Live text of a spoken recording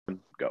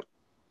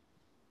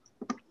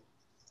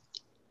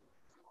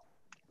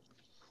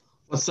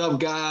What's up,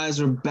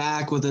 guys? We're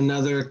back with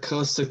another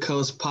Coast to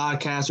Coast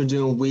podcast. We're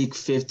doing week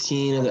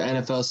 15 of the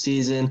NFL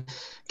season.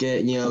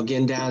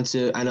 Getting down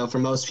to, I know for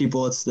most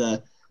people it's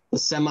the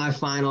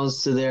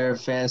semifinals to their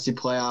fantasy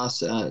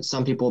playoffs.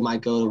 Some people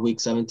might go to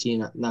week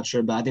 17. I'm not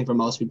sure, but I think for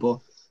most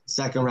people,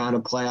 second round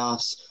of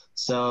playoffs.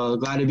 So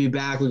glad to be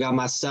back. We got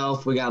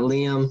myself, we got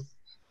Liam,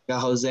 we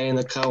got Jose and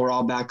the co. We're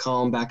all back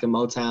home, back in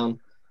Motown.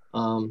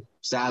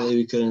 Sadly,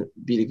 we couldn't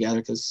be together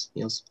because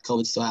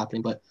COVID's still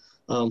happening, but.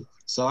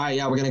 So, all right,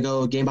 yeah, we're going to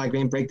go game by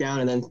game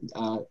breakdown and then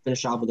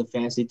finish off with the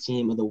fantasy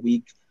team of the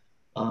week,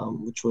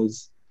 which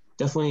was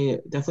definitely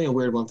a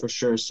weird one for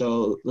sure.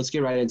 So let's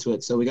get right into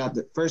it. So we got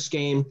the first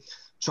game,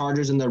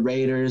 Chargers and the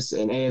Raiders,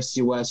 an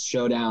AFC West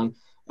showdown.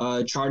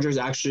 Chargers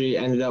actually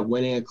ended up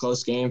winning a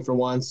close game for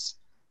once.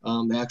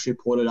 They actually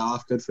pulled it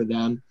off. Good for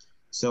them.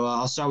 So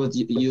I'll start with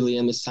you,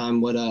 Liam, this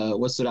time.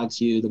 What stood out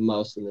to you the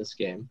most in this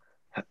game?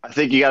 I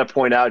think you got to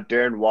point out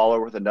Darren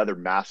Waller with another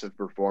massive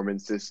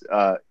performance this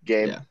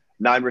game. Yeah.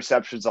 9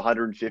 receptions,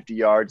 150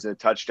 yards, and a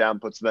touchdown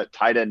puts him at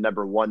tight end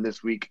number 1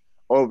 this week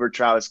over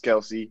Travis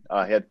Kelce. He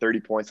had 30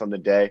 points on the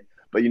day.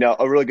 But,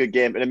 a really good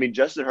game. And, I mean,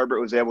 Justin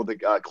Herbert was able to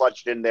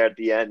clutch it in there at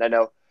the end. I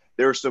know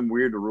there was some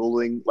weird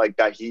ruling like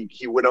that.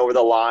 He went over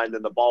the line,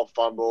 then the ball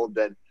fumbled,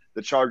 then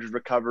the Chargers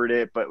recovered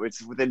it, but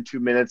it's within 2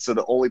 minutes. So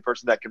the only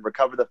person that can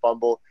recover the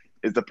fumble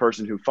is the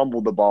person who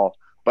fumbled the ball.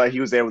 But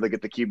he was able to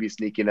get the QB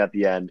sneak in at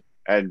the end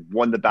and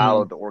won the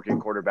battle of the Oregon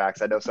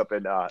quarterbacks. I know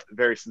something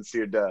very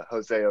sincere to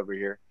Jose over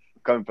here,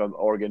 coming from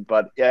Oregon.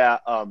 But yeah,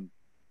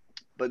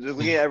 but just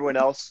looking at everyone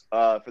else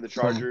for the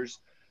Chargers,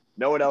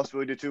 no one else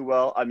really did too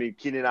well. I mean,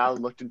 Keenan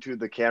Allen looked into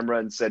the camera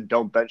and said,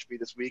 "Don't bench me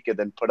this week," and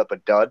then put up a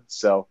dud.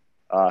 So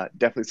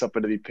definitely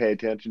something to be paying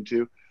attention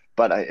to.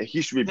 But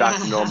he should be back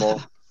to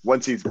normal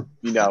once he's,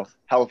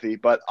 healthy.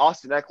 But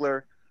Austin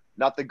Eckler,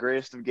 not the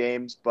greatest of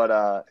games.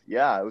 But,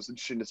 yeah, it was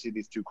interesting to see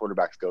these two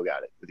quarterbacks go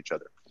at it with each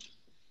other.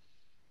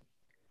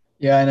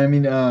 Yeah, and I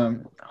mean,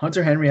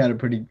 Hunter Henry had a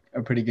pretty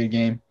good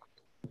game.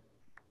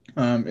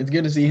 It's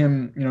good to see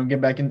him,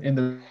 get back in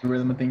the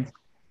rhythm of things,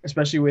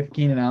 especially with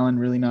Keenan Allen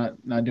really not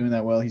doing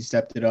that well. He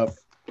stepped it up,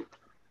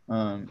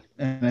 and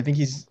I think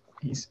he's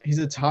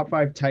a top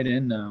 5 tight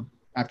end now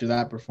after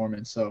that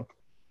performance. So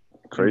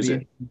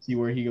crazy. See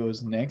where he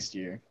goes next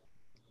year.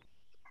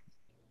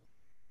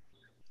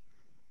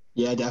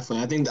 Yeah,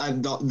 definitely. I think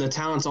the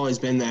talent's always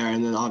been there,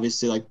 and then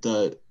obviously like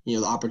the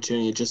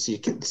opportunity. It just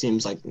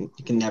seems like you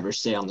can never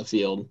stay on the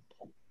field.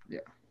 Yeah.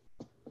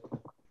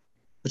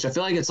 Which I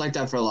feel like it's like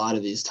that for a lot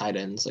of these tight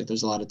ends. Like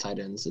there's a lot of tight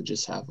ends that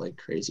just have like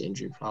crazy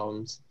injury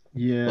problems.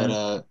 Yeah.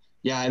 But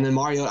yeah, and then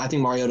I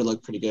think Mariota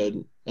looked pretty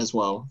good as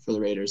well for the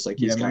Raiders. Like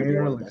he's got to be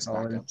one of the best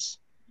backups.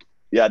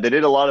 Yeah, they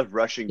did a lot of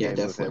rushing games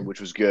with him,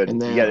 which was good.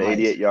 And then, he got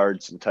 88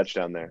 yards and a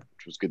touchdown there,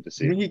 which was good to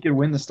see. I think he could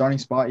win the starting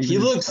spot. He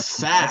looked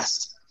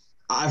fast.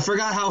 I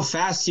forgot how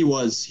fast he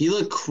was. He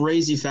looked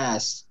crazy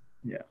fast.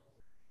 Yeah.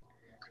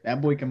 That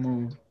boy can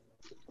move.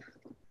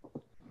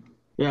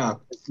 Yeah.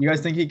 You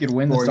guys think he could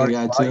win the starting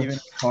spot even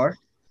with Carr?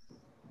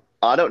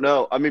 I don't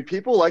know. I mean,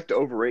 people like to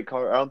overrate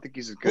Carr. I don't think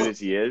he's as good as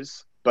he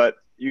is. But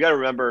you got to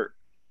remember,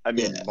 I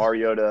mean,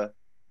 Mariota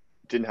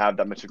didn't have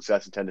that much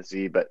success in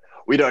Tennessee, but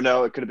we don't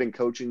know. It could have been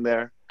coaching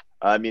there.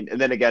 I mean, and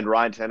then again,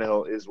 Ryan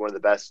Tannehill is one of the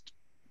best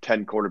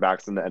 10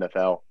 quarterbacks in the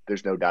NFL.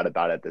 There's no doubt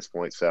about it at this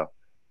point. So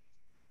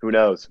who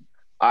knows?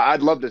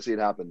 I'd love to see it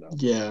happen, though.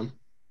 Yeah.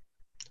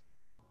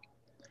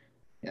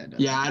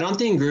 Yeah, I don't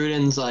think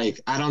Gruden's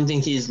I don't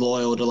think he's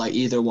loyal to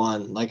either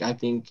one. I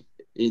think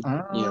it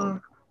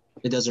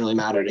doesn't really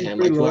matter to him.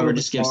 Whoever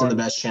just gives him the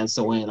best chance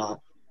to win.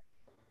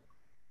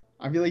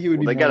 I feel like he would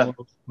be more loyal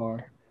to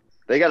Carr.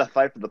 They got to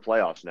fight for the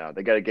playoffs now.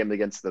 They got a game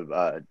against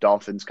the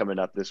Dolphins coming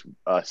up this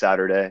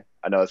Saturday.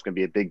 I know it's going to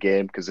be a big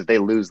game because if they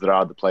lose, they're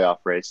out of the playoff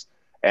race.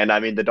 And, I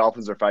mean, the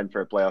Dolphins are fighting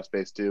for a playoff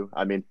space too.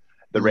 I mean,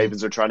 the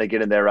Ravens are trying to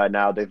get in there right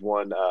now. They've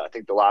won, I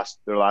think, their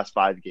last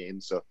 5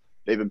 games. So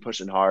they've been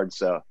pushing hard.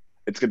 So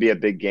it's going to be a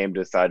big game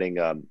deciding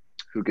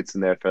who gets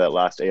in there for that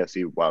last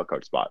AFC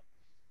wildcard spot.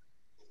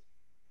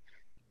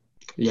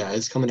 Yeah,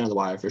 it's coming down the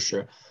wire for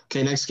sure.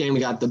 Okay, next game we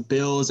got the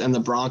Bills and the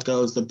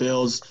Broncos. The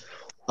Bills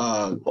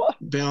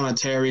been on a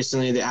tear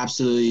recently. They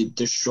absolutely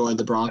destroyed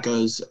the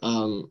Broncos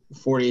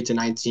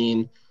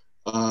 48-19.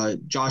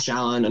 Josh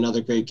Allen,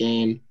 another great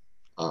game.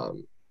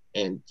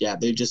 And, yeah,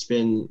 they've just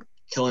been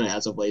killing it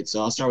as of late.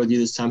 So I'll start with you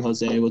this time,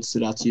 Jose. What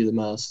stood out to you the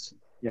most?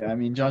 Yeah, I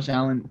mean, Josh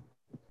Allen,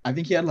 I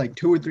think he had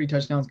 2 or 3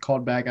 touchdowns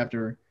called back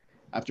after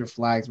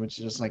flags, which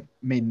just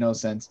made no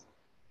sense.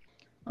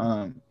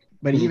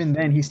 But even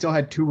then, he still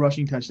had 2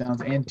 rushing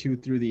touchdowns and 2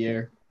 through the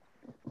air.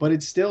 But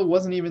it still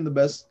wasn't even the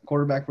best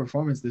quarterback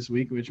performance this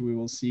week, which we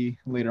will see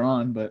later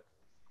on. But,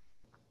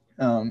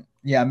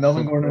 yeah,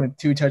 Melvin Gordon with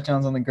 2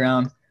 touchdowns on the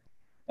ground.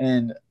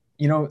 And,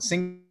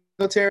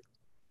 Singletary,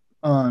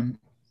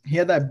 he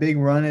had that big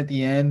run at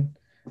the end,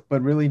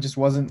 but really just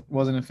wasn't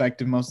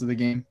effective most of the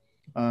game.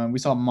 We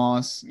saw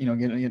Moss,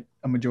 getting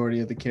a majority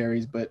of the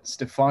carries, but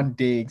Stephon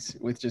Diggs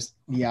with just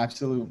the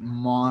absolute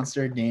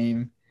monster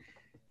game.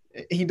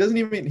 He doesn't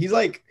even – he's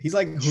like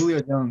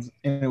Julio Jones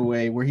in a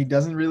way where he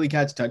doesn't really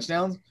catch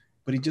touchdowns,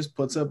 but he just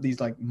puts up these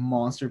like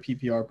monster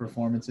PPR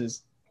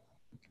performances.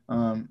 He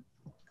And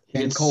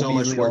gets Cole so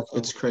much Beasley work. also-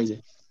 It's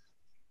crazy.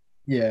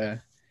 Yeah,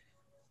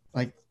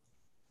 like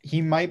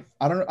he might.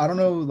 I don't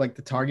know like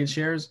the target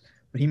shares,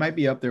 but he might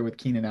be up there with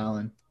Keenan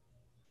Allen.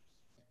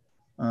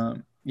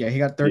 Yeah, he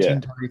got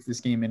 13 targets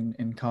this game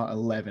and caught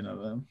 11 of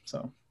them.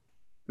 So,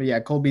 but yeah,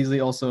 Cole Beasley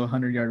also a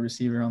 100-yard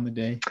receiver on the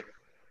day,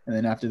 and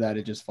then after that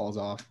it just falls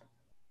off.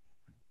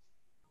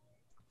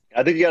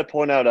 I think you got to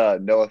point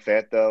out Noah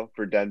Fant, though,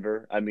 for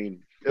Denver. I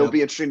mean, it'll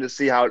be interesting to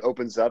see how it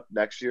opens up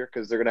next year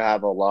because they're going to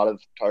have a lot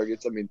of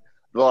targets. I mean,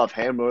 they'll have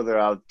Hamler, they'll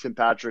have Tim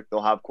Patrick,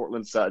 they'll have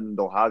Cortland Sutton,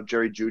 they'll have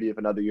Jerry Jeudy if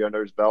another year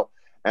under his belt,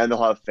 and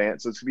they'll have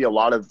Fant. So it's going to be a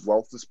lot of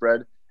wealth to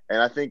spread.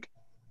 And I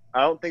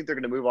don't think they're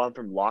going to move on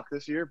from Locke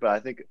this year, but I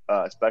think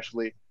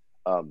especially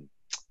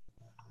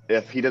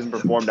if he doesn't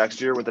perform next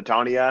year with the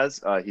talent he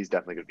has, he's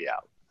definitely going to be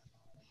out.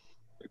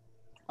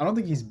 I don't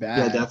think he's bad.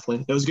 Yeah,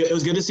 definitely. It was good. It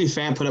was good to see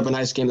Fant put up a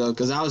nice game though,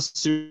 because I was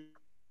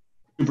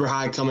super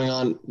high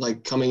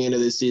coming into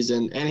this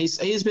season, and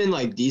he's been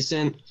like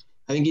decent.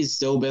 I think he's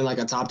still been like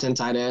a top 10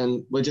 tight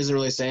end, which isn't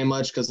really saying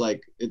much because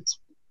like it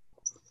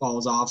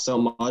falls off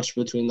so much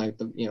between like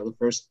the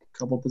first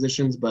couple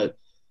positions. But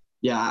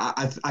yeah,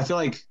 I feel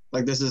like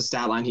this is a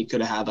stat line he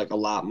could have had like a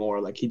lot more.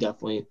 Like he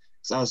definitely.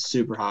 So I was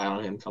super high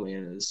on him coming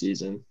into the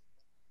season.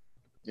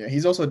 Yeah,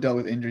 he's also dealt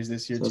with injuries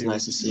this year So too. it's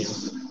nice to see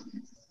him.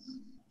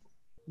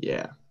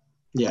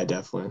 Yeah,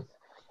 definitely.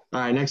 All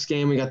right, next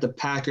game we got the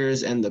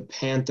Packers and the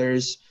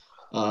Panthers.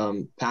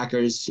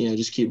 Packers,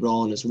 just keep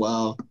rolling as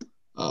well.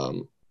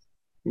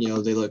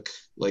 They look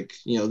like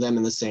them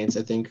and the Saints,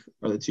 I think,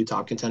 are the two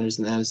top contenders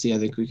in the NFC. I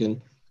think we can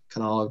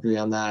kind of all agree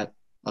on that.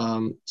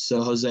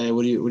 So Jose,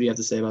 what do you have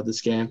to say about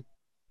this game?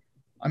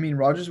 I mean,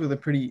 Rodgers with a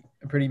pretty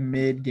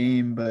mid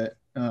game, but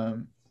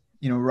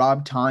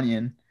Rob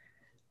Tonyan,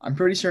 I'm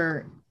pretty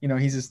sure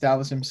he's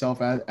established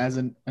himself as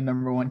a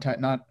number one tight,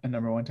 not a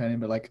number one tight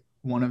end, but like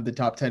one of the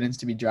top tight ends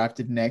to be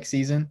drafted next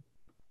season.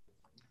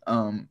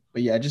 But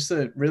yeah, just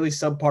a really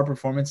subpar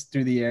performance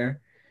through the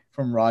air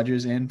from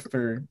Rodgers and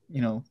for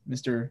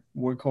Mr.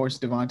 Workhorse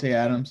Devontae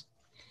Adams.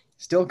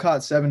 Still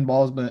caught 7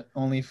 balls, but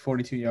only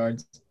 42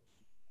 yards.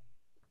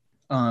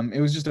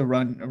 It was just a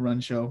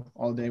run show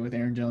all day with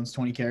Aaron Jones,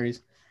 20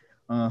 carries,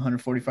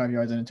 145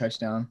 yards and a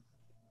touchdown.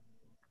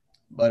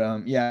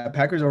 But yeah,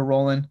 Packers are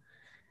rolling,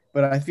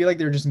 but I feel like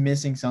they're just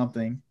missing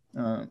something.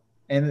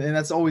 And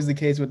that's always the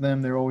case with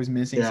them. They're always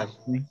missing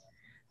something.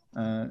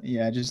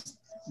 Just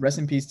rest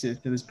in peace to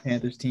this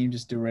Panthers team,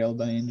 just derailed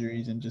by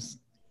injuries and just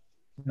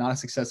not a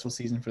successful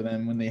season for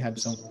them when they had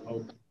some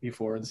hope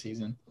before the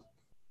season.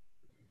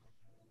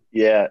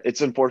 Yeah,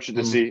 it's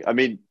unfortunate to see. I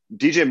mean,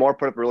 DJ Moore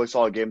put up a really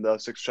solid game, though.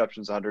 6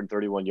 receptions,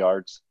 131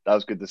 yards. That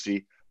was good to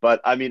see.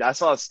 But, I mean, I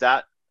saw a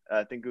stat,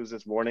 I think it was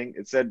this morning.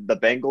 It said the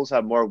Bengals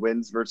have more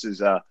wins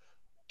versus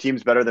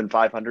teams better than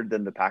 500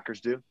 than the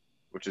Packers do,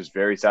 which is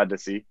very sad to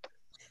see.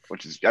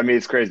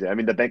 It's crazy. I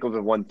mean, the Bengals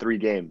have won 3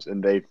 games,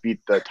 and they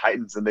beat the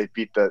Titans and they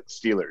beat the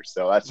Steelers.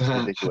 So that's just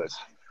ridiculous.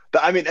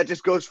 But, I mean, that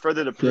just goes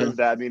further to prove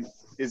that,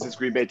 is this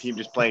Green Bay team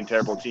just playing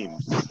terrible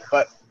teams?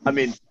 But, I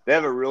mean, they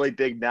have a really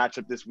big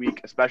matchup this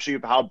week, especially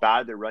with how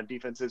bad their run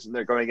defense is, and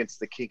they're going against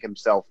the king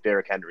himself,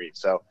 Derrick Henry.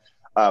 So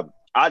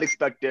I'd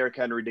expect Derrick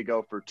Henry to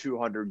go for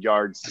 200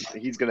 yards.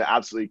 He's going to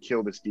absolutely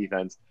kill this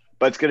defense.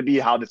 But it's going to be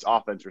how this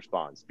offense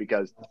responds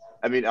because,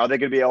 I mean, are they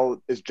going to be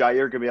able – is Jair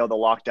going to be able to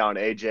lock down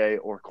AJ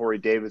or Corey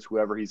Davis,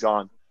 whoever he's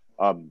on?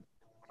 And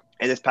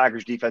this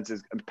Packers offense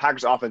is going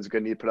to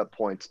need to put up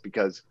points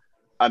because,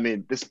 I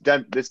mean, this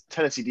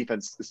Tennessee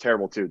defense is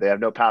terrible too. They have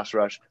no pass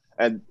rush,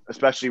 and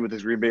especially with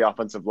this Green Bay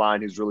offensive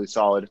line who's really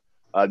solid.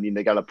 I mean,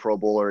 they got a Pro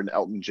Bowler in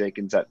Elton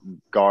Jenkins at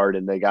guard,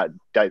 and they got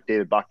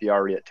David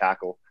Bakhtiari at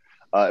tackle.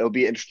 It'll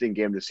be an interesting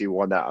game to see,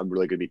 one that I'm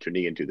really going to be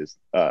tuning into this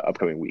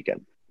upcoming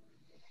weekend.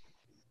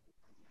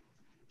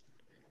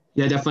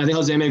 Yeah, definitely. I think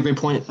Jose made a great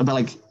point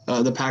about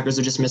the Packers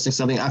are just missing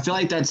something. I feel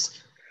like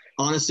that's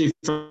honestly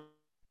for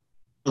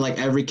like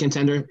every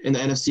contender in the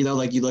NFC though.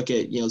 Like you look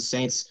at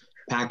Saints,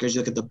 Packers, you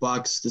look at the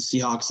Bucks, the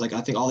Seahawks. Like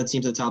I think all the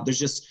teams at the top. There's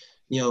just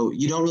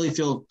you don't really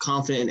feel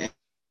confident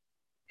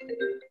in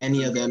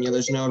any of them.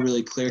 There's no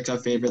really clear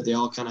cut favorite. They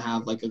all kind of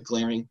have like a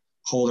glaring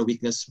hole or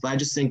weakness. But I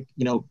just think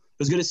it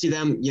was good to see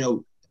them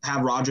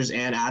have Rodgers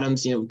and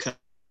Adams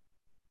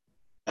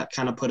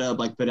kind of put up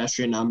like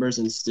pedestrian numbers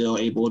and still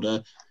able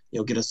to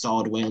get a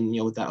solid win,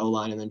 with that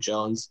O-line and then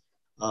Jones.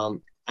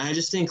 And I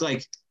just think I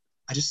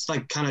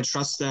kind of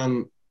trust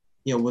them,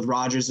 with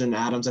Rodgers and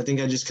Adams. I think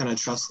I just kind of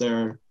trust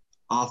their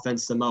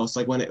offense the most.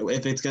 Like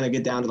if it's going to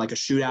get down to like a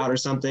shootout or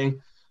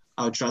something,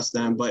 I would trust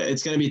them. But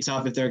it's going to be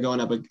tough if they're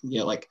going up,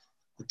 like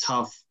a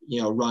tough,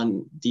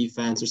 run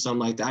defense or something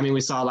like that. I mean,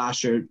 we saw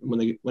last year when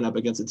they went up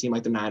against a team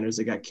like the Niners,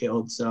 they got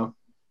killed. So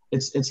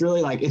it's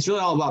really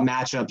all about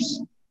matchups,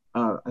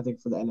 I think,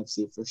 for the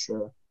NFC for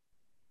sure.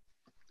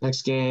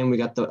 Next game, we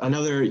got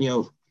another,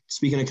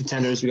 speaking of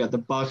contenders, we got the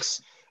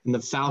Bucks and the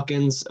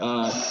Falcons.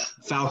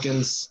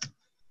 Falcons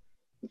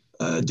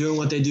doing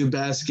what they do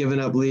best, giving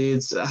up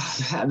leads.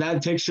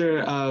 That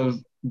picture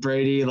of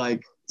Brady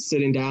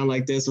sitting down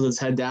like this with his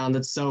head down.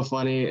 That's so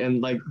funny.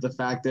 And like the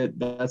fact that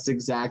that's the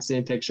exact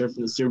same picture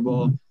from the Super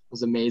Bowl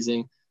was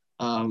amazing.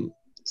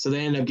 So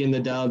they ended up getting the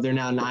dub. They're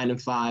now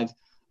 9-5.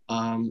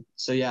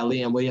 So yeah,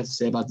 Liam, what do you have to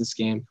say about this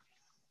game?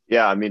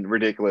 Yeah, I mean,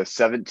 ridiculous.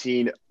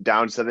 17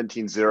 down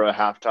 17-0 at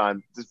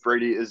halftime. This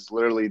Brady is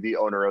literally the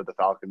owner of the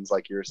Falcons,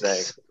 like you were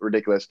saying.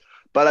 Ridiculous.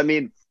 But I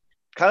mean,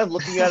 kind of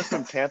looking at it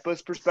from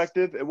Tampa's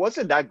perspective, it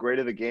wasn't that great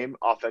of a game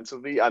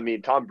offensively. I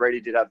mean, Tom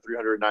Brady did have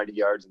 390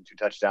 yards and 2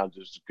 touchdowns,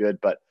 which is good.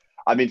 But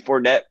I mean,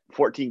 Fournette,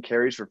 14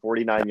 carries for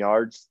 49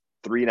 yards,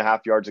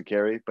 3.5 yards a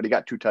carry, but he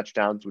got 2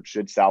 touchdowns, which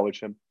should salvage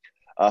him.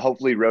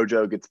 Hopefully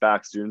Rojo gets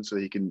back soon so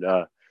he can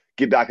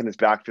get back in this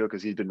backfield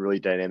because he's been really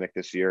dynamic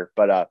this year.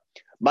 But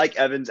Mike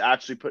Evans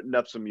actually putting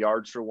up some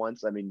yards for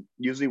once. I mean,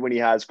 usually when he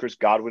has Chris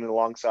Godwin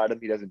alongside him,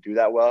 he doesn't do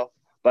that well.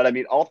 But, I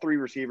mean, all 3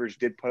 receivers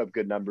did put up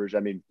good numbers.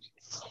 I mean,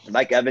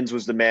 Mike Evans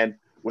was the man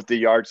with the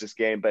yards this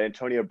game, but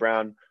Antonio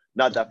Brown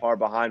not that far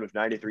behind with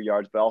 93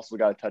 yards, but also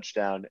got a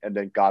touchdown, and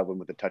then Godwin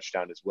with a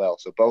touchdown as well.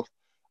 So both,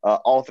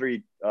 all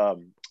 3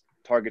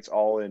 targets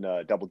all in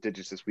double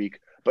digits this week.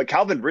 But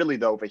Calvin Ridley,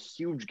 though, with a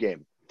huge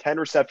game, 10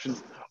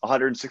 receptions,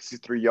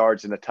 163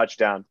 yards, and a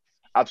touchdown.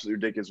 Absolutely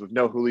ridiculous with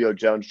no Julio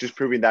Jones, just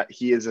proving that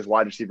he is his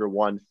wide receiver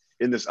 1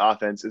 in this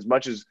offense. As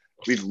much as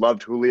we've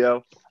loved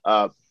Julio,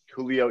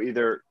 Julio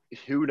either –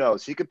 who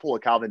knows? He could pull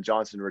a Calvin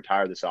Johnson and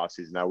retire this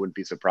offseason. I wouldn't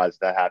be surprised if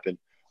that happened.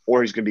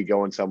 Or he's going to be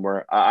going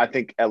somewhere. I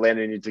think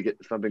Atlanta needs to get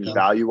something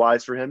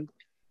value-wise for him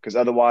because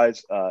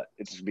otherwise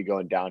it's just going to be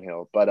going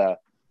downhill. But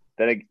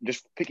then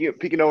just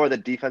peeking over the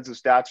defensive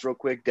stats real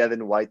quick,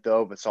 Devin White,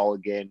 though, of a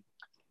solid game.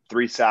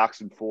 3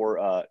 sacks and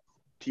 4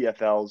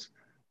 TFLs.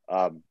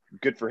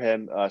 Good for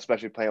him,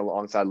 especially playing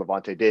alongside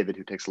Levante David,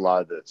 who takes a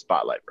lot of the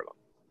spotlight from him.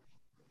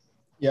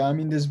 Yeah, I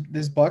mean,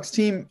 this Bucks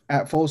team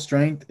at full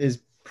strength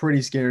is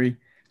pretty scary,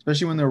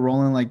 especially when they're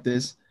rolling like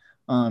this,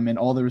 and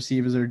all the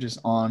receivers are just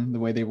on the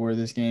way they were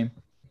this game.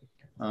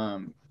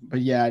 But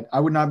yeah, I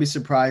would not be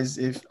surprised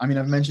if – I mean,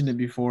 I've mentioned it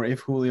before – if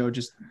Julio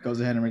just goes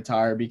ahead and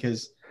retire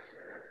because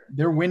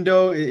their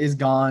window is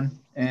gone,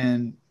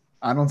 and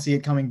I don't see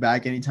it coming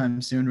back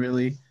anytime soon,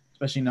 really,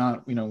 especially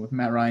not, with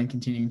Matt Ryan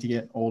continuing to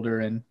get older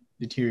and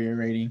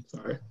deteriorating.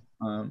 Sorry.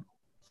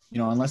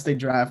 Unless they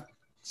draft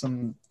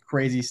some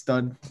crazy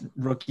stud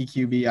rookie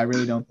QB, I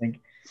really don't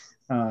think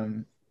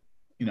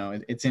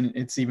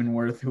it's even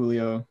worth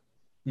Julio,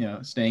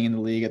 staying in the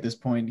league at this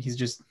point. He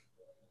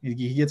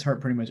gets hurt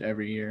pretty much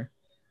every year,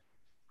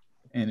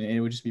 and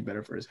it would just be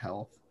better for his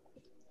health.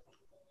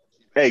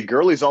 Hey,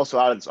 Gurley's also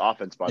out of this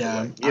offense, by the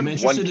way. I'm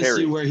interested to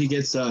see where he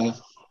gets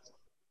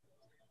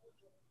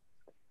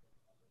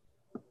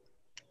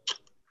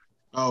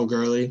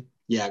Gurley.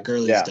 Yeah,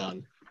 Gurley's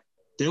done.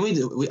 Didn't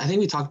we? I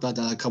think we talked about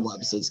that a couple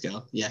episodes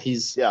ago. Yeah,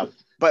 he's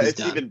but he's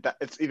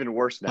it's even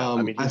worse now.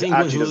 I mean, I think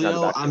with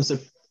Julio, I'm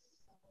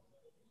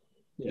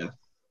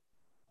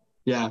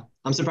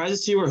surprised to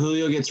see where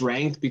Julio gets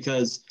ranked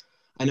because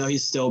I know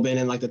he's still been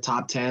in like the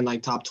top 10,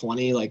 like top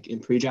 20, like in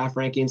pre-draft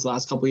rankings the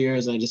last couple of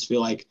years, and I just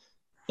feel like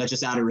that's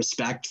just out of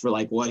respect for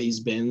like what he's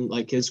been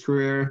like his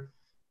career.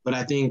 But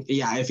I think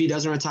if he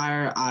doesn't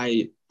retire,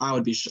 I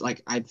would be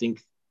I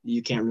think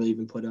you can't really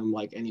even put him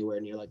like anywhere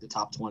near like the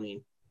top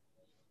 20.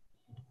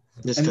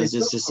 Just because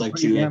it's just like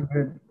too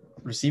good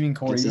receiving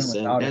core.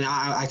 Consistent. And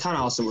I kind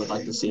of also would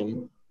like to see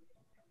him.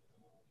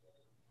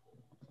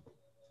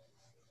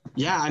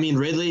 Yeah, I mean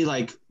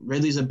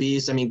Ridley's a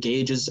beast. I mean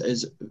Gage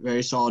is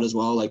very solid as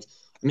well. Like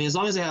I mean as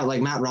long as they have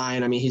like Matt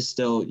Ryan, I mean he's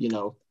still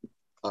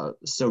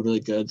still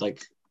really good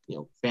like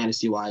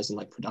fantasy wise and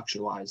like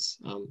production wise.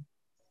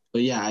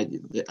 But yeah,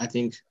 I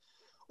think,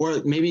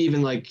 or maybe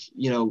even like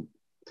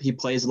he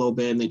plays a little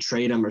bit and they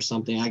trade him or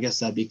something. I guess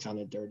that'd be kind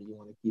of dirty. You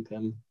want to keep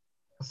him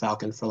a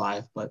Falcon for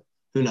life, but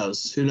who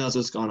knows? Who knows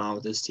what's going on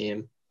with this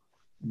team?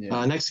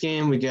 Yeah. Next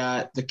game, we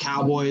got the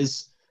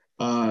Cowboys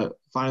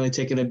finally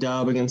taking a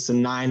dub against the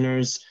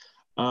Niners.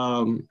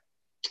 This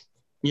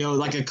is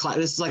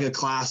like a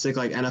classic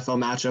like NFL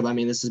matchup. I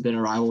mean, this has been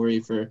a rivalry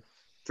for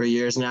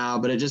years now,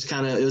 but it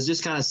was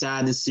just kind of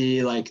sad to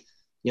see like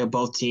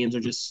both teams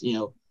are just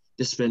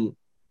just been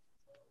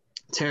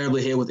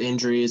terribly hit with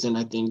injuries, and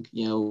I think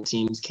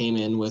teams came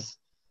in with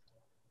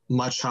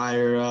much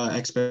higher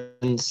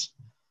expectations.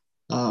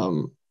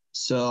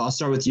 So I'll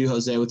start with you,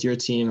 Jose, with your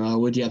team.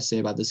 What do you have to say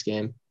about this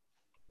game?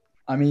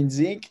 I mean,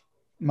 Zeke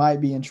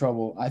might be in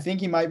trouble. I think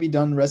he might be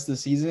done the rest of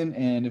the season,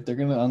 and if they're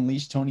going to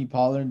unleash Tony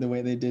Pollard the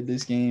way they did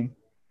this game,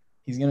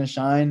 he's going to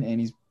shine, and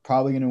he's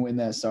probably going to win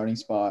that starting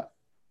spot.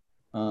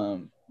 But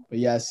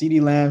yeah,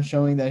 CeeDee Lamb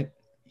showing that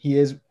he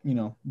is,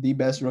 the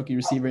best rookie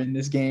receiver in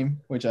this game,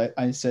 which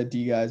I said to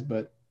you guys,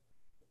 but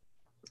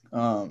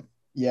I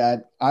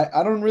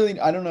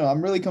don't know.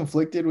 I'm really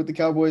conflicted with the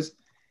Cowboys.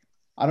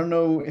 I don't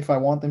know if I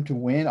want them to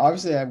win.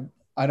 Obviously,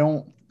 I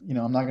don't,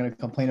 I'm not going to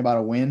complain about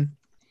a win,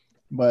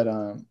 but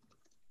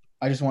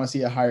I just want to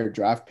see a higher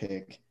draft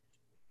pick.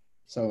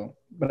 So,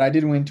 but I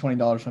did win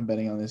 $20 from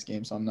betting on this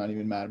game, so I'm not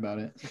even mad about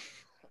it.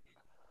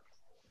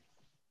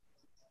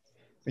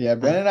 But yeah,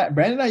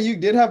 Brandon Ayuk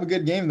did have a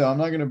good game, though. I'm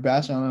not going to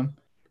bash on him,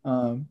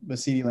 but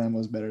CeeDee Lamb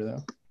was better,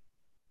 though.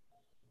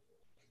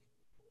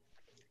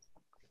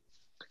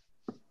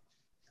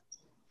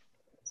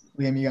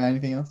 Liam, you got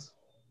anything else?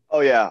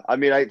 Oh yeah, I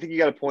mean, I think you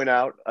got to point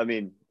out. I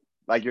mean,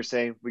 like you're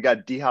saying, we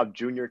got D Hop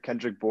Jr.,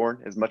 Kendrick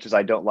Bourne. As much as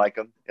I don't like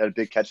him, he had a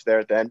big catch there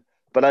at the end.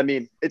 But I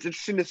mean, it's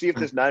interesting to see if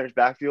this Niners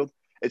backfield.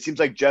 It seems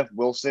like Jeff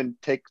Wilson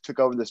took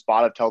over the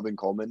spot of Telvin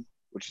Coleman,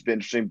 which has been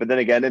interesting. But then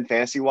again, in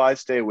fantasy wise,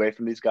 stay away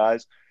from these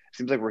guys. It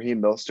seems like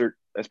Raheem Mostert,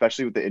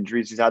 especially with the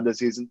injuries he's had this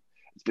season,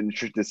 it's been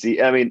interesting to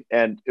see. I mean,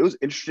 and it was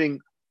interesting.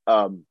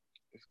 I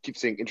keep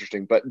saying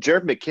interesting, but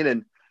Jared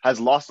McKinnon has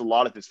lost a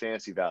lot of his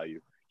fantasy value.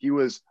 He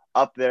was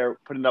up there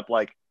putting up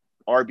like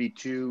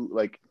RB2,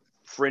 like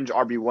fringe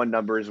RB1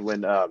 numbers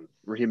when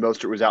Raheem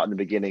Mostert was out in the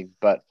beginning,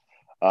 but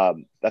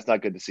that's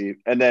not good to see.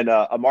 And then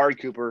Amari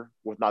Cooper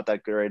with not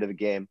that great of a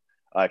game,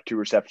 2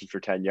 receptions for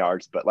 10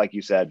 yards. But like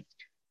you said,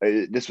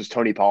 this was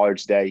Tony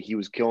Pollard's day. He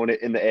was killing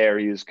it in the air.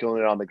 He was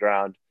killing it on the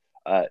ground.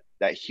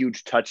 That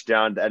huge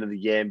touchdown at the end of the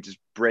game, just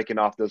breaking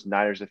off those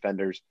Niners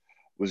defenders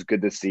was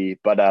good to see.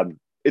 But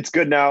it's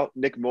good now.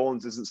 Nick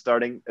Mullins isn't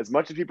starting. As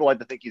much as people like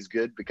to think he's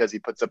good because he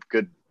puts up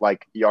good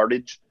like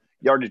yardage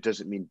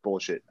doesn't mean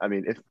bullshit. I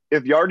mean,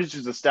 if yardage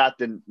is a stat,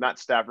 then Matt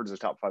Stafford is a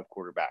top 5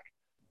 quarterback.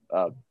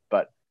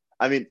 But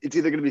I mean, it's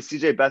either going to be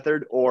CJ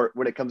Beathard or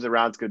when it comes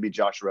around, it's going to be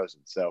Josh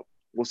Rosen. So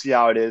we'll see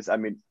how it is. I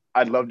mean,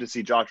 I'd love to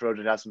see Josh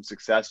Rosen have some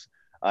success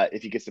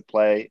if he gets to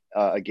play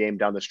a game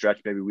down the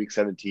stretch, maybe week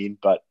 17.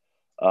 But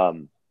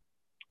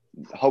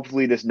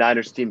hopefully this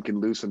Niners team can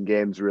lose some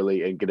games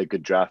really and get a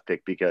good draft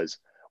pick because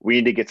we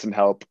need to get some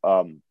help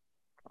one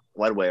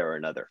way or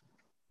another.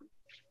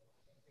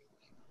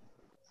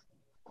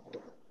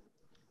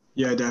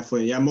 Yeah,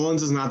 definitely. Yeah,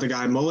 Mullins is not the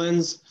guy.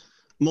 Mullins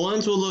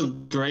will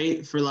look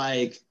great for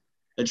like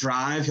a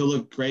drive. He'll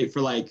look great for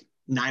like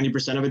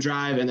 90% of a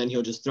drive, and then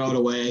he'll just throw it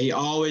away. He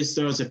always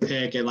throws a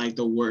pick at like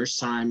the worst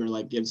time or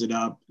like gives it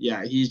up.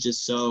 Yeah, he's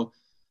just so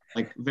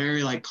like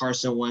very like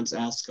Carson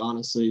Wentz-esque,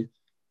 honestly.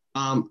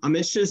 I'm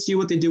interested to see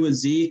what they do with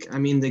Zeke. I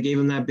mean, they gave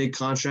him that big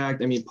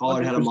contract. I mean,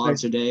 Pollard had a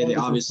monster day. They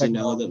obviously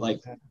know that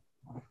like,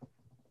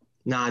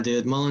 nah,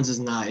 dude, Mullins is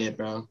not it,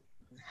 bro.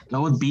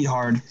 Go with Beat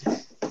Hard.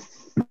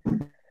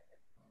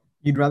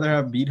 You'd rather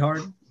have Beat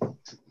Hard?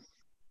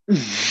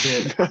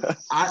 Dude,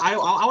 I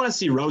want to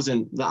see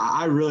Rosen.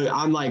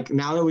 I'm like,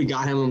 now that we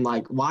got him, I'm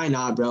like, why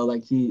not, bro?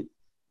 Like he,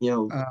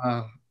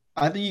 I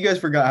think you guys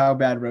forgot how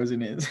bad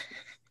Rosen is.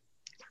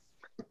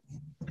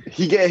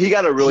 He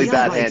got a really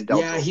bad hand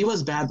dealt. Yeah, he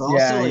was bad, but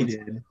yeah, also like, he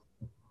did.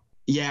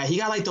 Yeah, he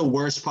got like the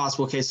worst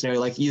possible case scenario.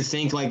 Like you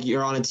think like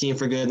you're on a team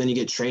for good, and then you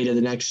get traded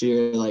the next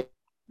year. Like,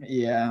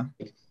 yeah,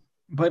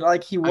 but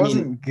like he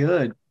wasn't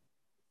good.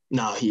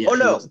 No, he. Oh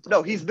no, wasn't.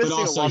 No, he's missing. But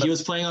also, he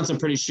was playing on some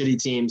pretty shitty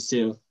teams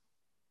too.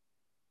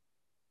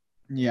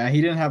 Yeah,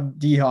 he didn't have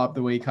D Hop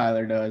the way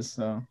Kyler does.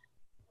 So.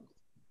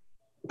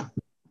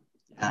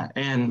 Yeah,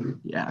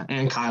 and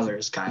Kyler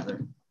is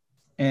Kyler.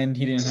 And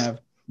he didn't have,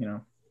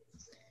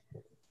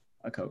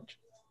 a coach.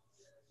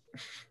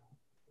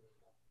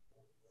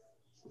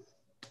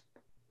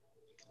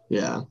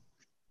 Yeah.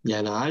 Yeah,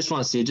 no, I just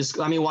want to see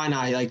it. Why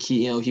not? Like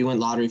he went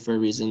lottery for a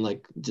reason,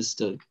 like just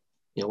to,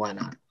 why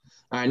not?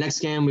 All right, next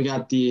game we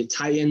got the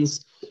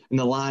Titans and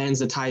the Lions.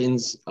 The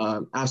Titans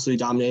absolutely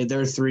dominated.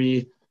 They're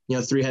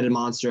three-headed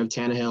monster of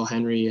Tannehill,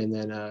 Henry, and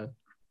then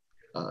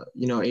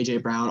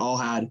AJ Brown all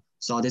had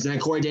solid days. And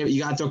then Corey Davis,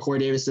 you got to throw Corey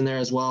Davis in there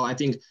as well. I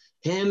think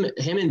him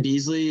and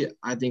Beasley,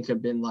 I think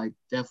have been like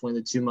definitely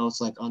the two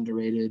most like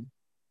underrated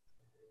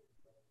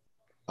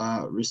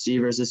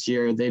receivers this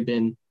year. They've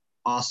been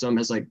awesome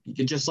as like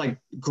just like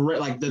great,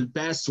 like the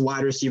best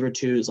wide receiver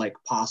twos like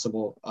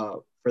possible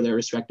for their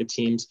respective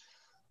teams.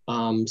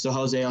 So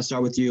Jose, I'll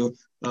start with you.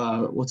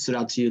 What stood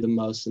out to you the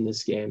most in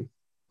this game?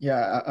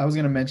 Yeah, I was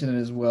going to mention it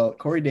as well.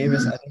 Corey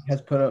Davis, I think,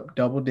 has put up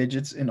double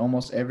digits in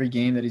almost every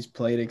game that he's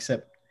played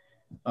except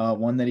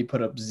one that he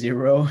put up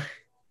 0.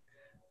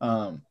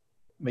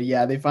 But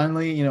yeah, they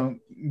finally,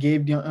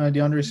 gave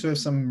DeAndre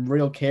Swift some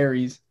real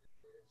carries,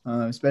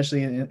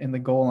 especially in the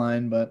goal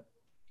line. But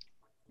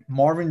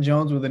Marvin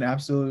Jones with an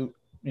absolute,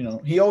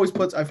 he always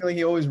I feel like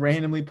he always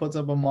randomly puts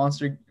up a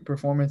monster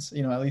performance,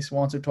 at least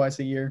once or twice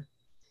a year.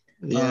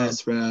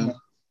 Yes, bro.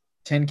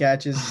 10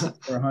 catches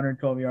for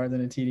 112 yards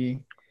and a TD.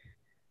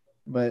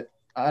 But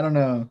I don't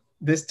know.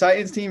 This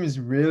Titans team is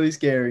really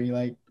scary.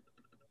 Like,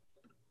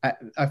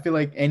 I feel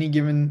like any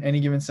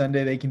given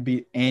Sunday they can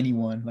beat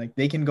anyone. Like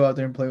they can go out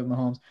there and play with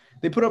Mahomes.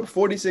 They put up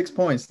 46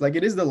 points. Like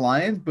it is the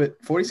Lions,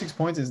 but 46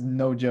 points is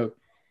no joke.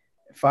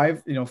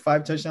 5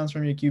 touchdowns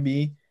from your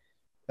QB.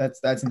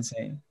 That's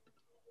insane.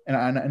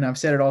 And I've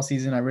said it all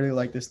season. I really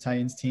like this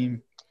Titans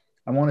team.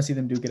 I want to see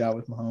them duke it out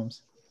with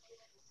Mahomes.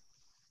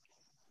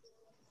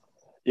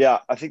 Yeah,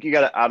 I think you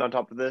got to add on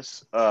top of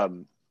this.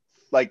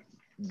 Like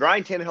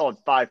Brian Tannehill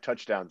had 5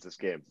 touchdowns this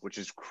game, which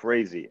is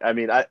crazy. I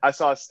mean, I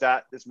saw a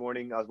stat this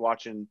morning. I was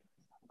watching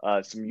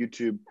some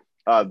YouTube.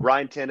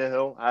 Brian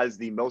Tannehill has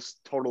the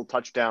most total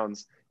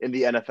touchdowns in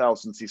the NFL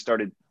since he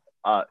started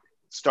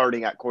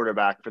starting at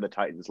quarterback for the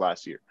Titans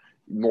last year.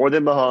 More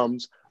than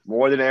Mahomes,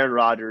 more than Aaron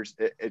Rodgers.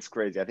 It's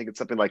crazy. I think it's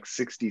something like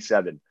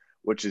 67,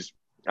 which is,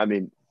 I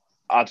mean,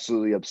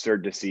 absolutely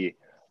absurd to see.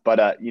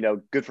 But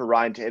good for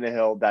Ryan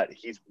Tannehill that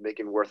he's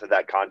making worth of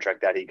that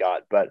contract that he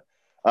got. But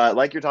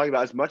like you're talking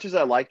about, as much as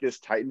I like this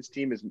Titans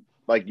team, as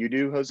like you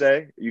do,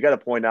 Jose, you got to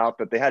point out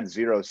that they had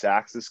 0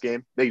 sacks this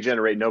game. They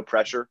generate no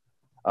pressure.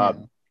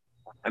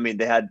 I mean,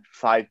 they had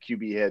 5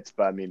 QB hits,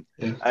 but I mean,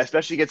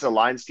 especially against a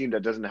Lions team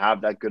that doesn't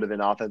have that good of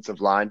an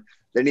offensive line,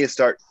 they need to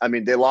start. I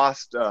mean, they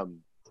lost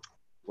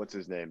what's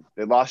his name?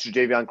 They lost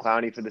Jadeveon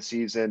Clowney for the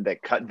season. They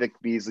cut Vic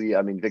Beasley.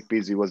 I mean, Vic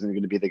Beasley wasn't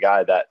going to be the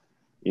guy that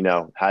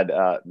had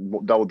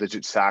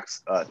double-digit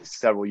sacks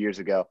several years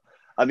ago.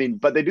 I mean,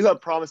 but they do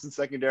have promise in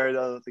secondary,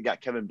 though. They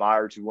got Kevin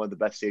Byard, who's one of the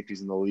best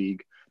safeties in the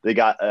league. They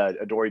got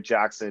Adoree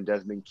Jackson and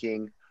Desmond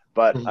King.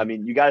 But, I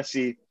mean, you got to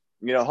see,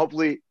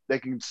 hopefully they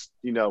can,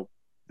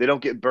 they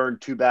don't get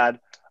burned too bad.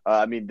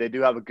 I mean, they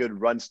do have a good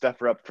run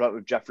stuffer up front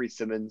with Jeffrey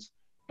Simmons.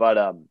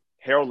 But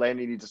Harold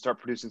Landry needs to start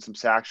producing some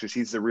sacks because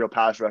he's the real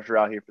pass rusher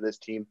out here for this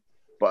team.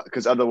 But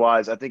because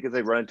otherwise, I think if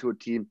they run into a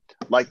team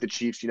like the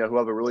Chiefs, who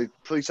have a really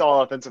pretty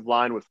solid offensive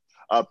line with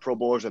Pro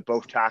Bowlers at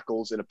both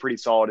tackles and a pretty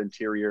solid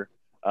interior,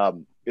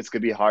 it's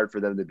going to be hard for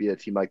them to beat a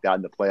team like that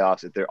in the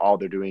playoffs if all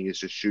they're doing is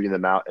just shooting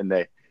them out and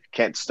they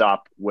can't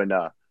stop when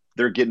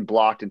they're getting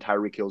blocked and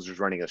Tyreek Hill's just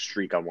running a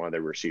streak on one of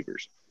their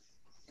receivers.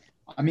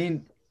 I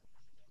mean,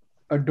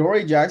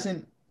 Adoree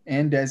Jackson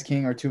and Des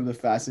King are 2 of the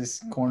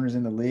fastest corners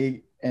in the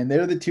league, and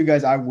they're the 2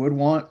 guys I would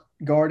want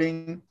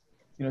guarding,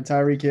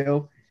 Tyreek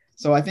Hill.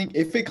 So I think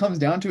if it comes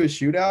down to a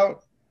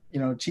shootout,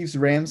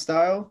 Chiefs-Rams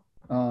style,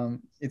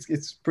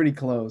 it's pretty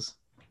close.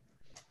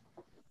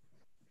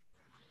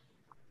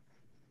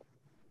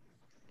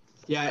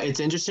 Yeah, it's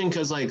interesting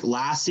because,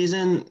 last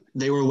season,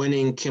 they were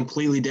winning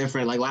completely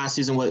different. Last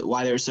season,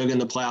 why they were so good in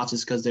the playoffs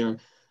is because they were,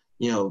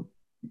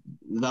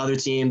 the other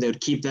team, they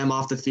would keep them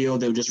off the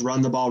field. They would just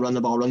run the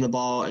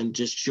ball, and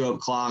just chew up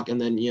clock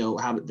and then,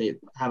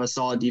 have a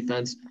solid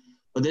defense.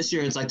 But this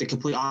year, it's the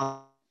complete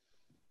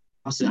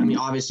opposite. I mean,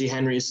 obviously,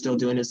 Henry is still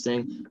doing his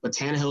thing, but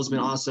Tannehill's been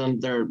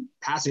awesome. Their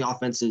passing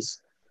offense has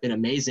been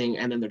amazing,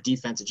 and then their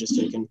defense has just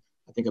taken,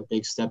 I think, a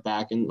big step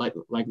back. And like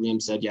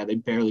Liam said, they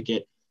barely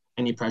get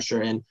any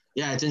pressure. And,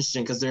 yeah, it's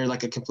interesting because they're, a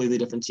completely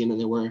different team than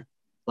they were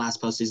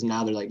last postseason.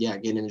 Now they're,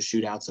 getting into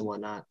shootouts and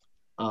whatnot.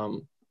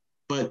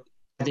 But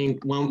I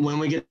think when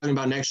we get talking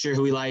about next year,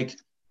 who we like,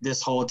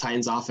 this whole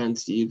Titans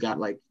offense, you got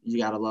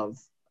to love.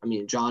 I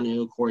mean,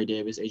 Jonnu, Corey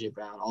Davis, A.J.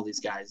 Brown, all these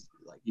guys,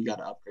 you got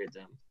to upgrade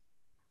them.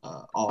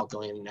 All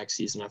going into next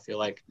season, I feel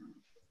like.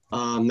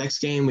 Next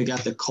game, we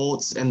got the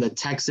Colts and the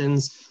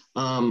Texans.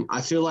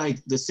 I feel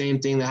like the same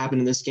thing that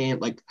happened in this game,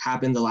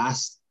 happened the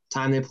last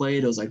time they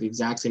played. It was the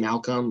exact same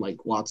outcome,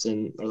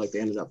 Watson, or they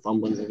ended up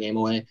fumbling the game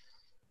away.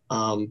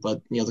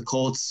 But, the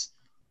Colts,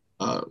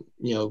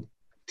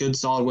 good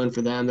solid win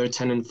for them. They're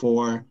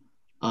 10-4.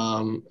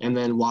 And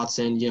then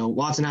Watson,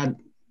 Watson had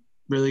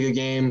really good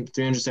game,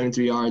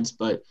 373 yards,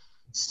 but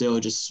still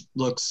just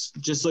looks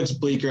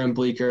bleaker and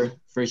bleaker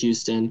for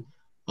Houston.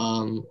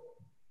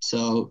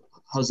 So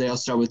Jose, I'll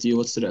start with you.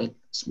 What stood out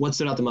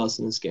the most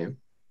in this game?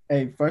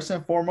 Hey, first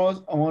and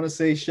foremost, I want to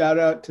say shout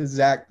out to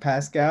Zach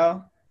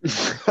Pascal.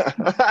 5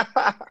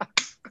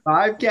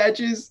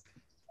 catches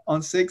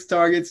on 6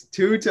 targets,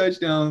 2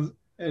 touchdowns,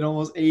 and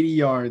almost 80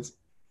 yards.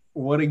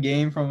 What a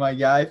game from my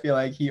guy. I feel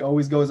like he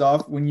always goes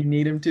off when you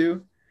need him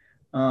to.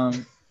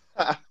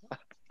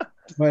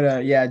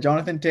 But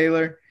Jonathan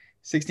Taylor,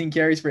 16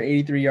 carries for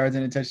 83 yards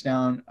and a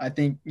touchdown. I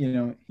think,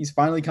 he's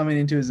finally coming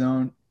into his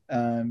own.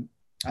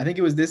 I think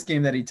it was this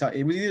game that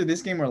it was either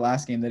this game or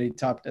last game that he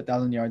topped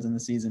 1,000 yards in the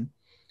season,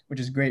 which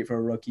is great for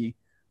a rookie.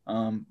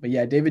 But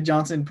yeah, David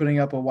Johnson putting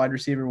up a wide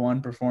receiver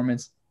 1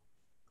 performance,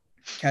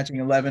 catching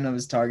 11 of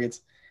his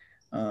targets,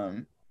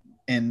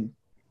 and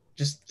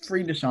just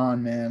free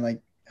Deshaun, man.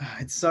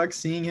 It sucks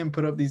seeing him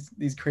put up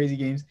these crazy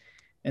games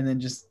and then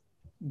just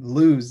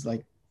lose.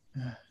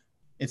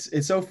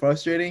 It's so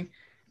frustrating.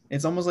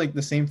 It's almost like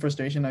the same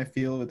frustration I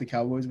feel with the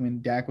Cowboys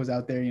when Dak was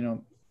out there,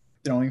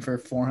 throwing for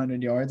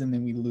 400 yards and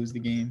then we lose the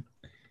game.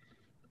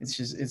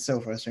 It's so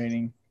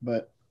frustrating.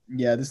 But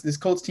yeah, this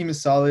Colts team is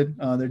solid.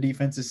 Their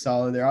defense is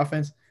solid. Their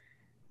offense,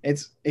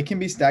 it can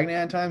be stagnant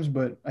at times,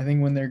 but I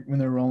think when they're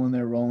rolling,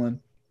 they're rolling.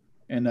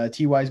 And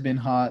T.Y.'s been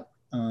hot.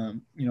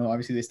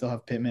 Obviously they still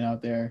have Pittman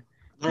out there.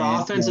 Their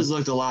offenses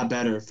looked a lot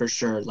better for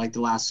sure,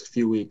 the last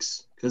few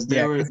weeks. Because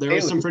there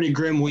were some pretty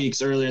grim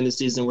weeks earlier in the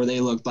season where they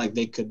looked like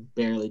they could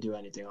barely do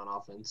anything on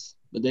offense.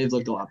 But they've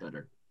looked a lot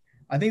better.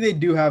 I think they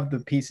do have the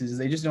pieces.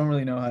 They just don't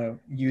really know how to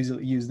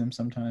use them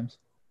sometimes.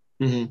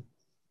 Mm-hmm.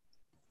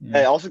 Yeah.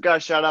 Hey, also got to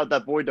shout out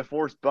that boy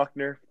DeForest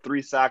Buckner,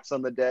 3 sacks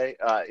on the day,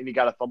 and he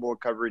got a fumble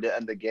recovery to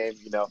end the game.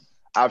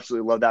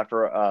 Absolutely love that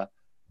for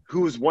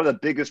who was one of the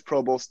biggest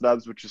Pro Bowl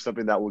snubs, which is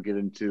something that we'll get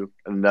into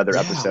in another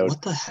episode.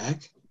 What the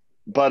heck?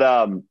 But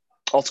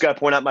also got to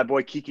point out my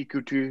boy Kiki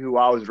Couture, who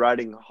I was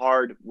riding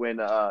hard when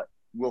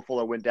Will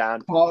Fuller went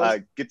down.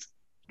 Gets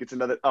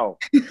another – oh.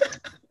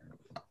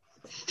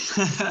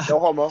 No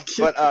homo.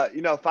 But,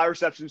 5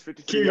 receptions,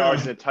 53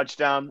 yards, and a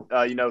touchdown,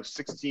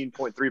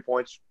 16.3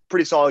 points.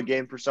 Pretty solid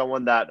game for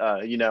someone that,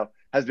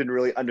 has been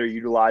really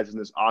underutilized in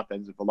this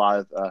offense with a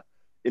lot of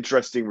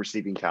interesting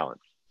receiving talent.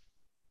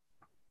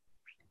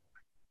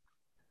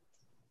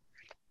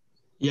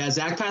 Yeah,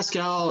 Zach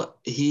Pascal,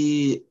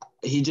 he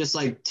just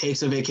like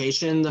takes a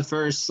vacation the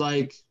first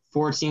like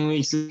 14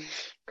 weeks of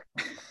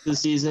the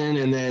season,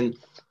 and then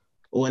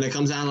when it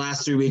comes down the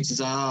last 3 weeks,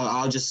 he's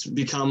I'll just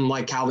become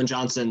like Calvin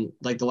Johnson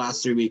like the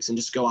last 3 weeks and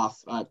just go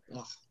off.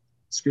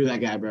 Screw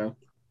that guy, bro.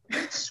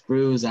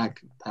 Screw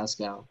Zach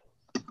Pascal.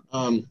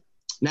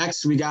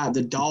 Next, we got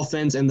the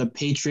Dolphins and the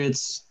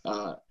Patriots,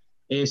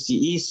 AFC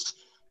East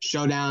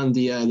showdown.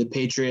 The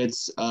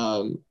Patriots,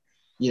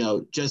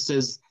 just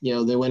as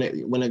they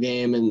win a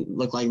game and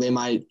look like they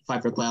might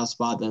fight for a playoff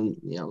spot, then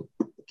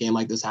a game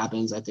like this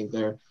happens. I think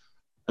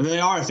they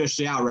are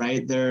officially out,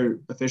 right? They're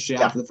officially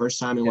out for the first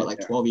time in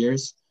 12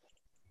 years.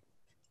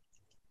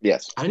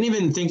 Yes. I didn't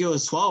even think it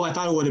was 12. I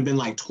thought it would have been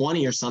like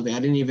 20 or something. I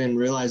didn't even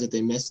realize that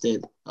they missed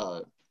it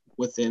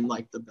within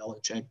like the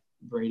Belichick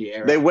Brady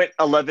era. They went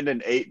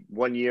 11-8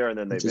 one year, and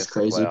then they missed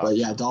crazy. the playoffs. But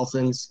yeah,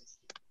 Dolphins.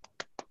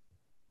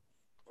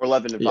 Or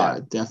 11-5. Yeah,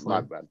 definitely.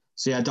 Not bad.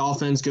 So yeah,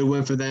 Dolphins, good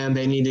win for them.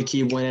 They need to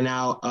keep winning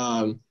out.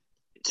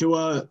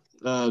 Tua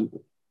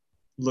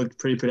looked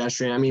pretty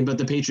pedestrian. I mean, but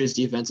the Patriots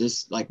defense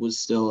was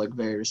still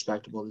very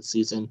respectable this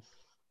season.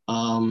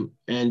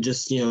 And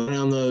just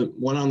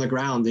one on the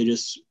ground, they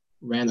just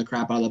ran the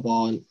crap out of the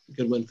ball, and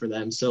good win for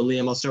them. So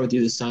Liam, I'll start with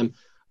you this time.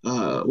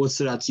 What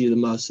stood out to you the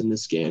most in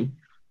this game?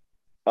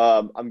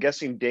 I'm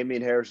guessing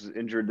Damian Harris was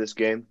injured this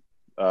game.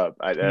 I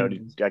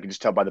can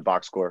just tell by the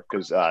box score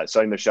because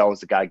Sonny Michel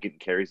was the guy getting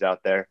carries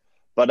out there.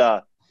 But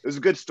it was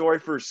a good story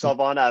for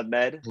Salvon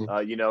Ahmed. Good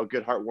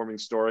heartwarming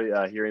story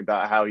hearing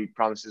about how he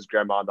promised his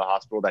grandma in the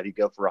hospital that he'd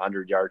go for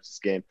 100 yards this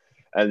game.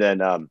 And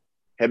then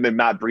him and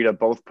Matt Breida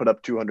both put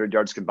up 200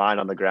 yards combined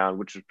on the ground,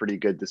 which was pretty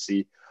good to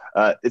see.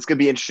 It's going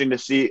to be interesting to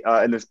see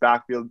in this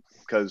backfield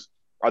because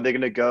are they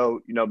going to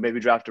go, maybe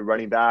draft a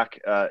running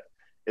back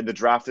in the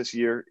draft this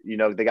year?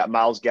 They got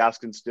Myles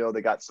Gaskin still.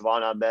 They got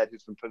Salvon Ahmed,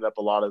 who's been putting up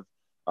a lot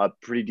of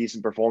pretty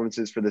decent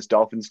performances for this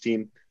Dolphins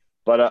team.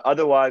 But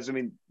otherwise, I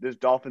mean, this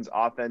Dolphins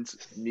offense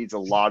needs a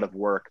lot of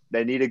work.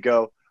 They need to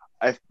go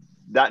 – if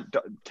that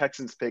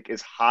Texans pick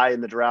is high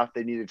in the draft,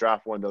 they need to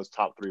draft one of those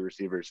top three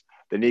receivers.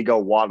 They need to go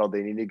Waddle.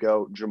 They need to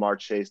go Jamar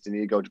Chase. They need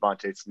to go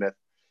Devontae Smith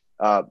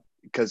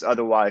because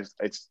otherwise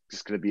it's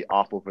just going to be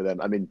awful for them.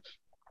 I mean,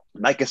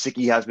 Mike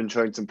Gesicki has been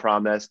showing some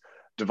promise.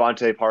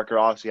 Devontae Parker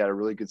obviously had a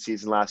really good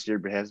season last year,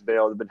 but hasn't been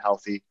able to be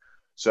healthy.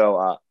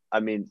 So,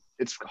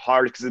 it's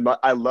hard because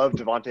I love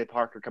Devontae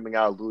Parker coming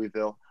out of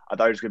Louisville. I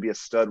thought he was going to be a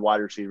stud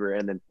wide receiver,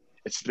 and then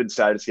it's been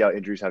sad to see how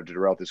injuries have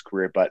derailed his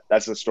career. But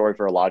that's the story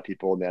for a lot of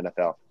people in the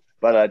NFL.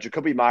 But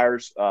Jacoby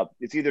Myers,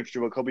 it's either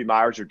Jacoby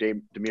Myers or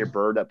Damiere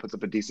Byrd that puts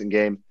up a decent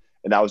game,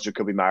 and that was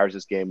Jacoby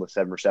Myers' game with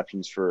 7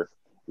 receptions for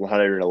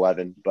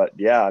 111. But,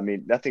 yeah, I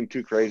mean, nothing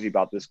too crazy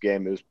about this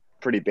game. It was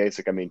pretty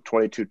basic. I mean,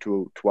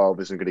 22-12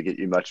 isn't going to get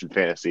you much in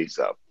fantasy,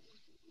 so.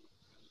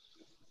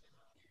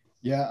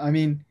 Yeah, I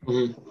mean,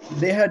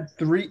 the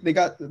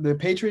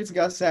Patriots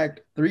got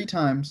sacked 3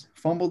 times,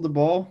 fumbled the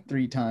ball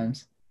 3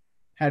 times,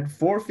 had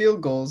 4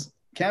 field goals.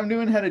 Cam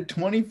Newton had a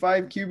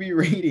 25 QB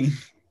rating.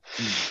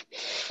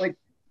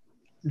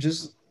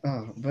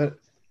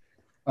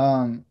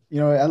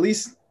 At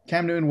least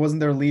Cam Newton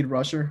wasn't their lead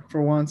rusher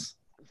for once.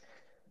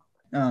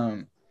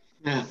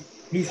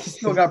 He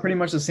still got pretty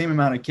much the same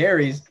amount of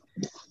carries,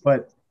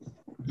 but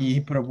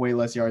he put up way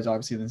less yards,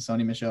 obviously, than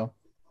Sonny Michel.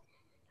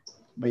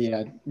 But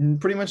yeah,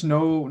 pretty much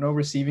no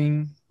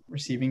receiving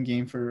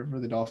game for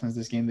the Dolphins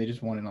this game. They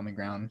just won it on the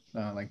ground,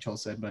 like Chol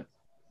said. But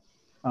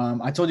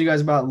I told you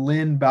guys about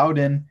Lynn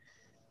Bowden.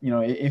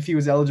 If he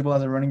was eligible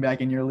as a running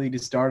back in your league to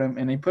start him,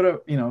 and he put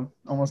up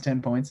almost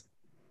 10 points.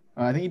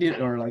 I think he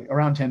did, or like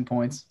around 10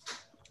 points.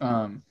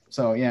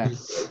 So yeah.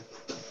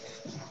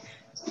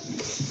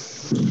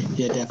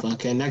 Yeah, definitely.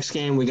 Okay, next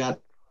game we got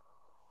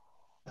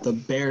the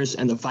Bears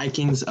and the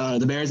Vikings.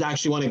 The Bears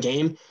actually won a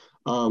game.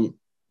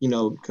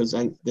 Because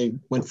they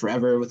went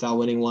forever without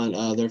winning one.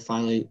 They're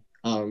finally,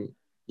 back in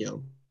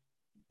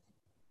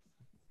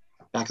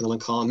the win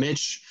column.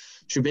 Mitch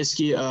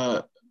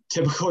Trubisky,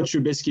 typical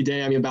Trubisky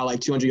day. I mean,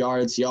 about 200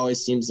 yards. He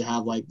always seems to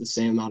have the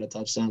same amount of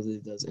touchdowns as he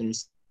does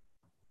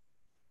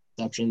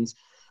interceptions.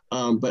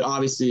 But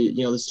obviously,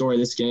 the story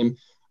of this game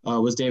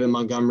was David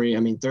Montgomery.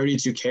 I mean,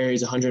 32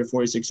 carries,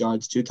 146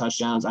 yards, 2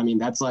 touchdowns. I mean,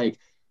 that's like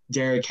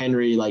Derrick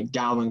Henry,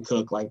 Dalvin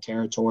Cook,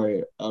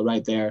 territory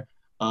right there.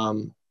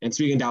 And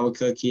speaking of Dalvin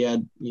Cook, he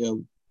had,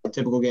 a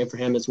typical game for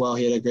him as well.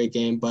 He had a great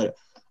game. But,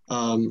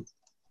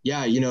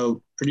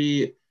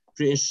 pretty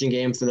interesting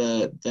game for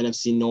the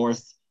NFC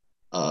North.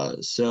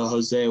 So,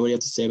 Jose, what do you have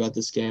to say about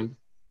this game?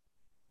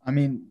 I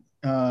mean,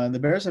 the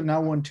Bears have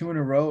now won 2 in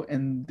a row,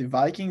 and the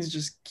Vikings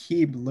just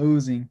keep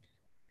losing.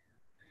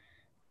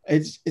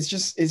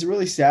 It's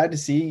really sad to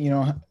see,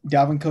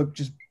 Dalvin Cook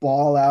just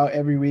ball out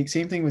every week.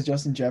 Same thing with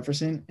Justin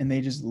Jefferson, and they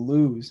just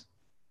lose.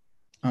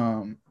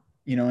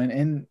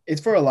 And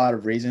it's for a lot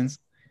of reasons.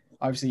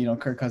 Obviously,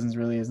 Kirk Cousins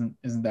really isn't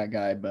that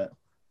guy, but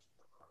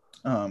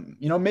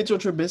Mitchell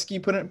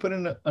Trubisky put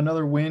in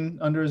another win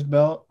under his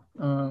belt.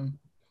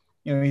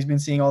 He's been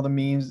seeing all the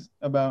memes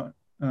about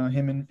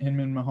him and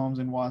Mahomes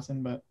and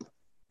Watson, but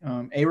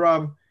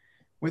A-Rob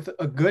with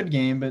a good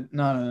game, but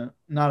not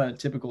a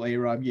typical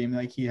A-Rod game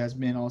like he has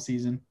been all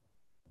season.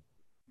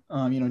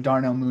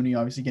 Darnell Mooney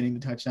obviously getting the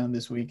touchdown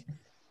this week.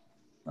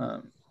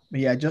 But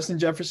yeah, Justin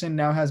Jefferson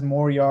now has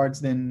more yards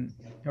than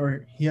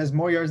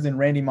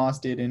Randy Moss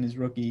did in his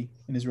rookie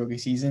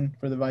season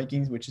for the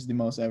Vikings, which is the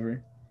most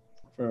ever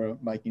for a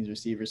Vikings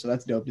receiver. So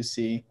that's dope to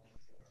see.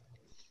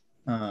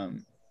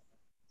 And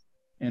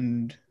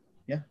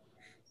yeah,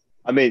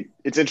 I mean,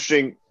 it's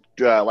interesting.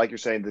 Like you're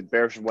saying, the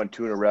Bears have won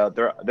 2 in a row.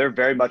 They're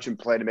very much in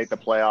play to make the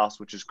playoffs,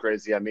 which is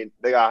crazy. I mean,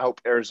 I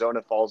hope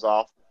Arizona falls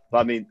off. But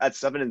I mean, at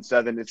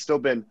 7-7, it's still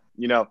been,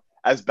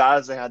 as bad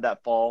as they had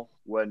that fall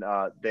when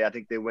I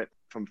think they went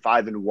from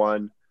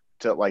 5-1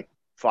 to like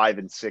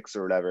 5-6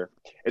 or whatever.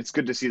 It's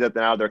good to see that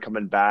now they're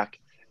coming back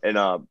and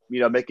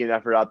making an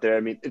effort out there. I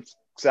mean, it's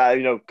sad.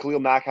 Khalil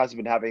Mack hasn't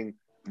been having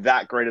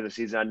that great of a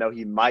season. I know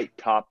he might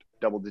top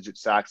double-digit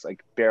sacks,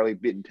 like barely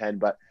beating 10,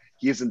 but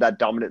he isn't that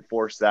dominant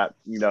force that,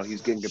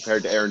 he's getting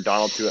compared to Aaron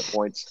Donald to at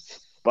points.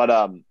 But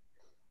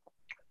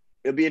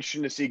it'll be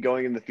interesting to see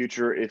going in the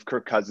future if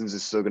Kirk Cousins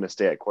is still going to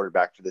stay at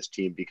quarterback for this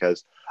team,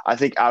 because I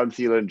think Adam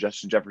Thielen and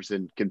Justin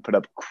Jefferson can put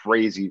up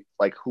crazy,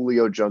 like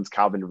Julio Jones,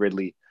 Calvin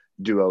Ridley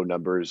duo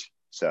numbers.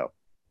 So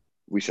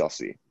we shall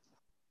see.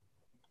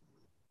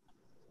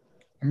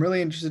 I'm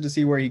really interested to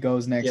see where he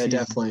goes next season.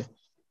 Definitely.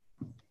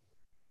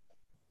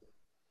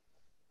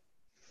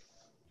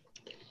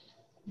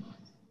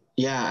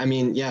 Yeah, I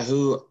mean, there's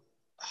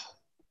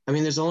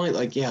only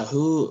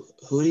who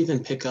would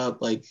even pick up,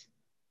 like,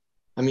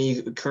 I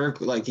mean,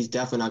 Kirk, like, he's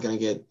definitely not going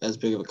to get as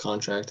big of a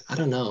contract. I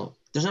don't know.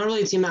 There's not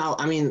really a team out.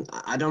 I mean,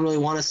 I don't really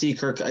want to see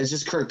Kirk. It's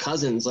just Kirk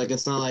Cousins. Like,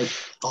 it's not like,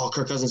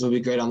 Kirk Cousins would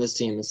be great on this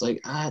team. It's like,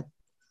 I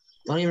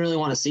don't even really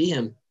want to see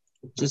him.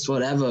 Just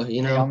whatever, On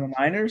the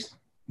Niners?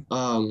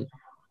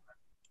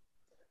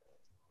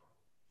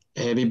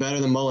 It'd be better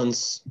than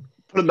Mullins.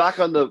 Put him back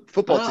on the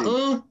football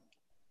team.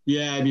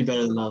 Yeah, it'd be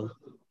better than Mullins.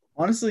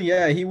 Honestly,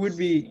 yeah, he would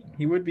be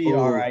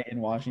all right in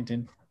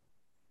Washington.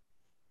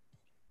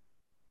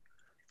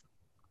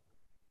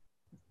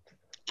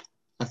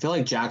 I feel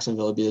like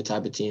Jacksonville would be the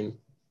type of team.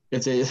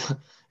 If they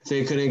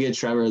couldn't get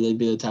Trevor, they'd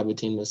be the type of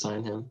team to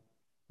sign him.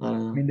 I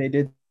don't know. I mean, they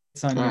did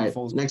sign him. All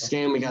right, next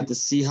game we got the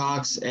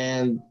Seahawks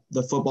and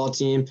the football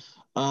team.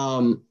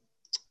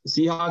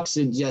 Seahawks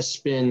had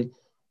just been,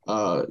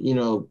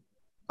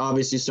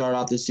 obviously started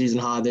off the season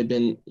hot. They've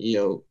been,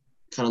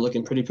 kind of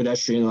looking pretty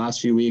pedestrian in the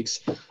last few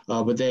weeks,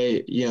 but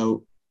they,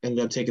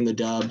 ended up taking the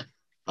dub.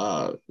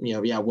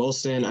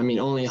 Wilson, I mean,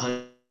 only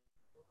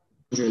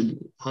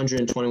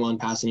 121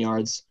 passing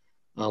yards,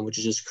 which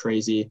is just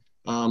crazy.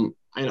 And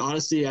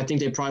honestly, I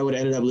think they probably would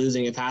have ended up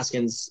losing if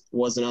Haskins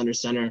wasn't under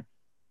center,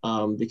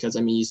 because,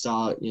 I mean, you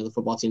saw, the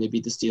football team, they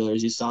beat the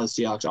Steelers. You saw the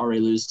Seahawks already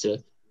lose to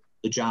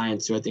the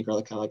Giants, who I think are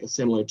kind of like a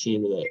similar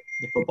team to the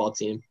football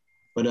team.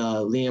 But,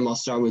 Liam, I'll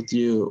start with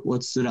you.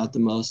 What stood out the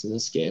most in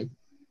this game?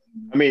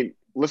 I mean,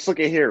 let's look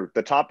at here.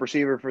 The top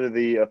receiver for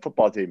the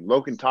football team,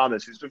 Logan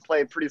Thomas, who's been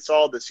playing pretty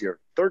solid this year.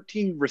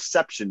 13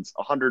 receptions,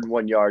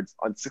 101 yards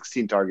on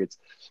 16 targets.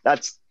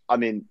 It's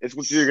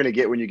what you're going to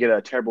get when you get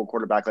a terrible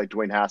quarterback like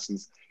Dwayne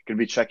Haskins, going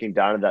to be checking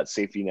down to that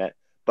safety net.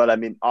 But, I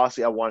mean,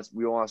 honestly,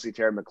 we want to see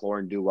Terry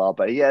McLaurin do well.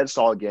 But he had a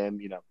solid game,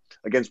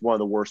 against one of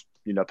the worst,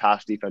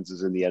 pass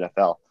defenses in the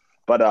NFL.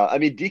 But,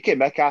 DK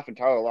Metcalf and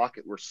Tyler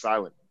Lockett were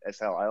silent as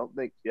hell. I don't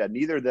think,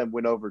 neither of them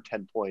went over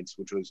 10 points,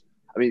 which was,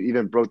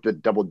 even broke the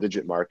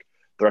double-digit mark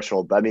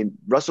threshold. But,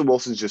 Russell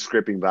Wilson's just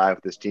scraping by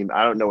with this team.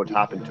 I don't know what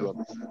happened to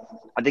him.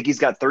 I think he's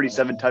got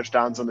 37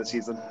 touchdowns on the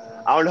season.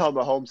 I don't know how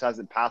Mahomes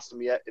hasn't passed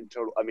him yet in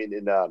total.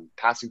 In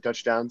passing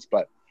touchdowns,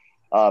 but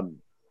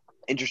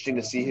interesting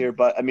to see here.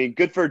 But,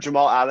 good for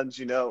Jamal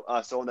Adams,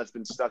 someone that's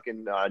been stuck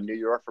in New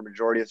York for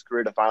majority of his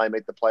career to finally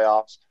make the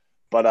playoffs.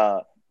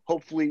 But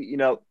hopefully,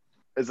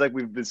 it's like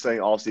we've been saying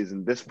all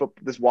season,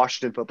 this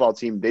Washington football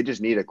team, they just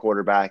need a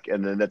quarterback,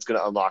 and then that's going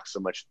to unlock so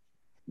much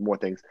more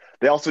things.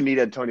 They also need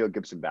Antonio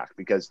Gibson back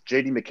because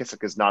J.D.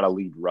 McKissic is not a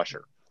lead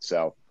rusher.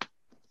 So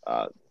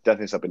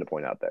definitely something to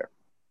point out there.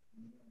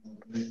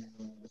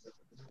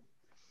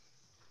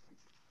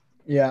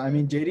 Yeah,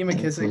 J.D.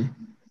 McKissic,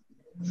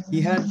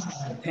 he had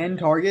 10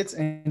 targets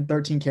and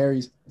 13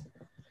 carries,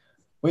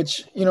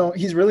 which,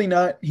 he's really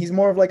not – he's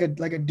more of like a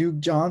Duke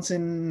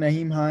Johnson,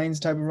 Naheem Hines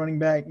type of running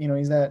back.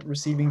 He's that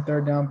receiving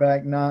third down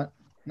back, not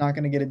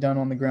going to get it done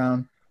on the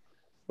ground.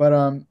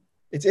 But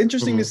it's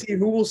interesting to see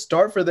who will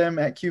start for them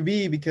at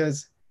QB,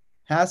 because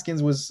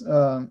Haskins was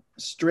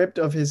stripped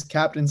of his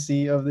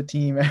captaincy of the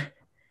team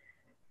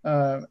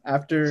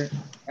after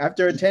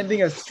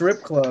attending a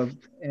strip club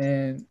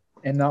and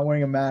not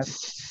wearing a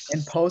mask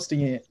and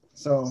posting it.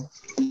 So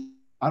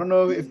I don't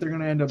know if they're going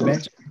to end up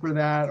benching for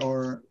that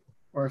or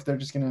if they're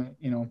just going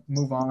to,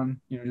 move on,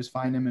 just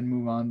find him and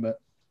move on. But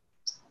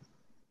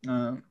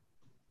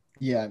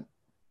yeah.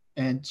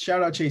 And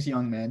shout out Chase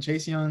Young, man.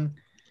 Chase Young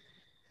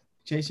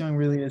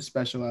really is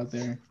special out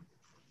there.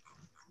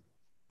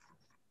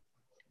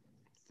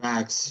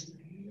 Facts.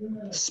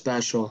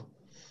 Special.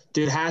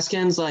 Dude,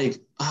 Haskins,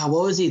 what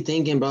was he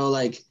thinking, bro?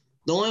 Like,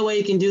 the only way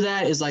you can do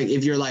that is,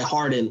 if you're,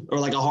 Harden or,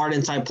 a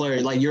Harden-type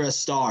player. You're a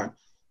star.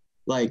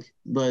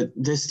 but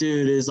this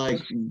dude is like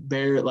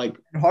bare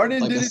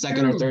Harden like did a it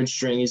second or too. third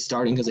string. He's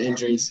starting because of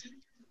injuries.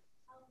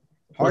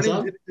 What's Harden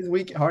up? did it this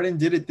week. Harden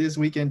did it this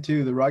weekend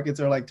too. The Rockets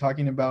are like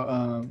talking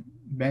about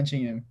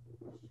benching him.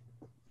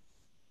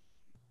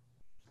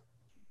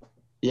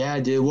 Yeah,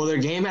 dude. Well, their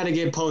game had to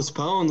get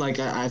postponed. Like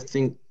I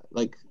think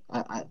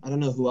I don't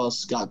know who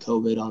else got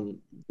COVID on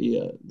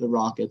the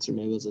Rockets, or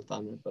maybe it was the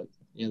Thunder, but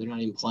yeah, they're not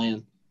even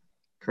playing.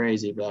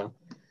 Crazy, bro.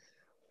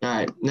 All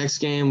right, next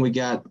game we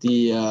got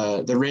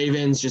the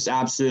Ravens just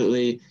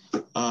absolutely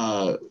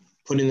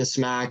putting the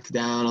smack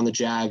down on the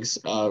Jags.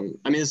 I mean,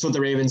 this is what the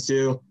Ravens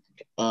do.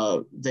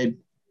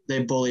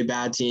 They bully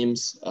bad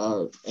teams,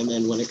 and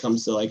then when it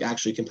comes to like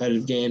actually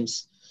competitive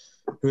games,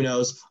 who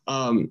knows?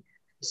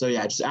 So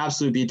yeah, just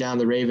absolutely beat down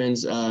the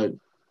Ravens.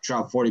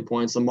 Dropped 40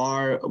 points.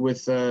 Lamar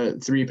with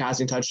 3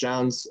 passing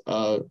touchdowns.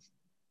 I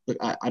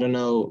don't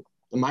know.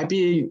 It might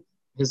be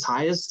his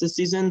highest this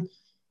season.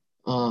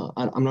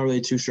 I'm not really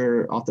too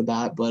sure off the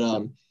bat,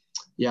 but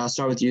yeah, I'll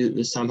start with you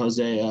this time,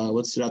 Jose.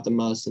 What stood out the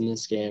most in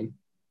this game?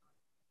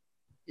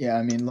 Yeah,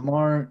 I mean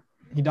Lamar,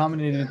 he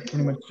dominated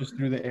pretty much just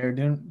through the air.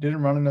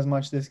 Didn't run it as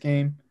much this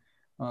game.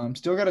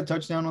 Still got a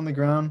touchdown on the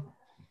ground,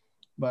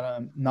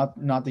 but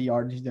not the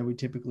yardage that we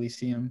typically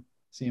see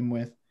him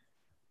with.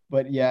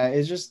 But yeah,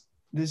 it's just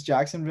this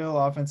Jacksonville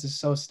offense is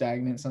so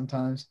stagnant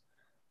sometimes.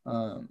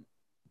 Um,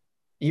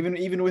 even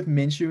with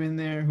Minshew in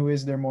there, who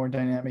is their more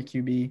dynamic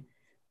QB,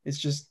 it's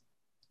just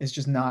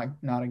not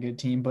a good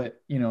team.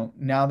 But you know,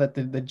 now that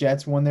the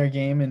Jets won their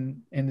game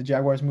and the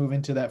Jaguars move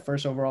into that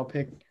first overall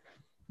pick,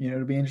 you know,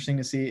 it'll be interesting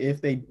to see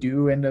if they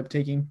do end up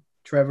taking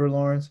Trevor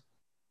Lawrence.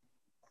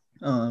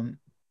 Um,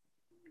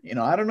 you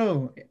know, I don't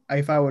know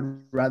if I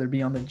would rather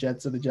be on the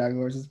Jets or the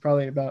Jaguars. It's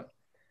probably about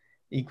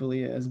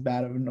equally as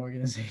bad of an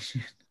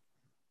organization.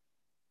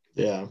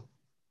 Yeah.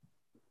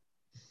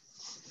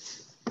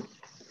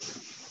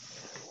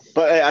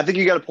 But I think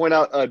you got to point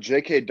out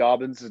J.K.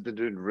 Dobbins has been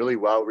doing really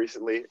well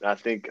recently. And I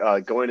think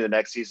going into the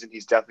next season,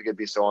 he's definitely going to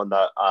be someone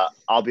that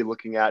I'll be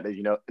looking at,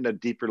 you know, in a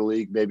deeper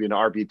league, maybe an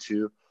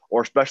RB2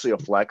 or especially a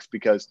flex,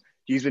 because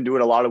he's been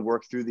doing a lot of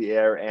work through the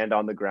air and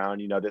on the ground.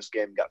 You know, this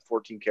game got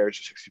 14 carries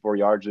for 64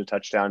 yards and a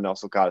touchdown, and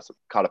also caught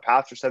a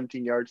pass for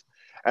 17 yards.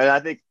 And I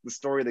think the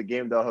story of the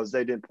game, though, Jose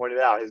didn't point it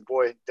out. His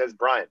boy, Des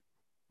Bryant,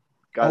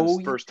 got his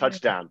first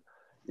touchdown.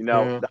 You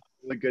know, Yeah. that's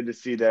really good to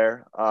see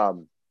there.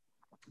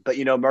 But,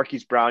 you know,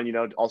 Marquise Brown, you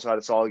know, also had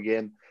a solid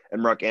game,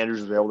 and Mark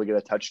Andrews was able to get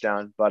a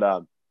touchdown. But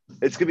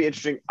it's going to be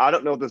interesting. I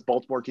don't know if this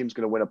Baltimore team is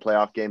going to win a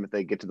playoff game if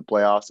they get to the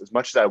playoffs. As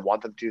much as I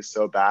want them to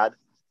so bad,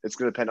 it's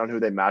going to depend on who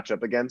they match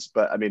up against.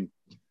 But, I mean,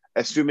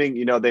 assuming,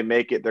 you know, they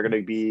make it, they're going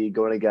to be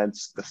going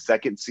against the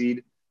second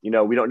seed. You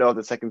know, we don't know if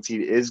the second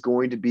seed is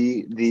going to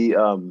be the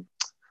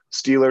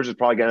Steelers. It's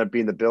probably going to be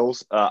in the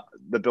Bills.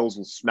 The Bills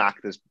will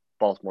smack this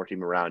Baltimore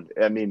team around.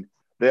 I mean,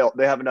 they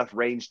have enough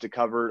range to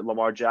cover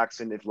Lamar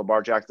Jackson. If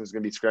Lamar Jackson is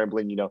going to be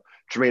scrambling, you know,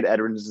 Tremaine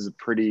Edmonds is a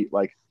pretty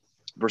like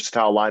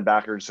versatile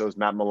linebacker. So is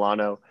Matt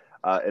Milano.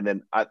 And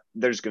then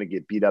they're just going to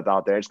get beat up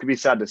out there. It's going to be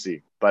sad to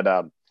see.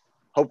 But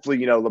hopefully,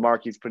 you know, Lamar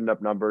keeps putting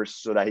up numbers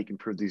so that he can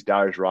prove these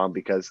doubters wrong,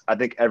 because I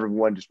think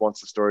everyone just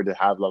wants the story to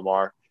have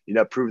Lamar, you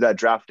know, prove that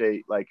draft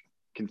day, like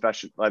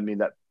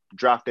that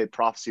draft day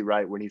prophecy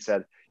right when he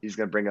said he's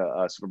going to bring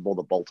a Super Bowl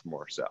to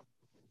Baltimore. So.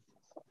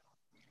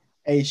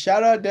 Hey,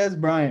 shout out Des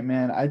Bryant,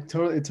 man. It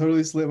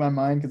totally slipped my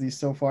mind because he's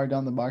so far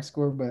down the box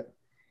score. But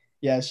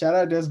yeah, shout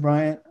out Des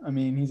Bryant. I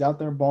mean, he's out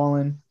there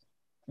balling,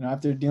 you know,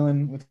 after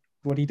dealing with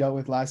what he dealt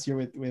with last year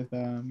with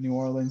New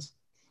Orleans,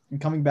 and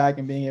coming back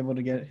and being able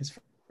to get his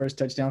first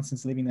touchdown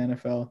since leaving the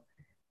NFL.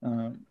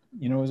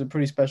 You know, it was a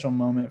pretty special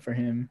moment for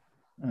him,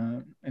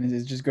 and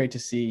it's just great to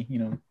see, you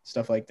know,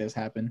 stuff like this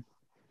happen.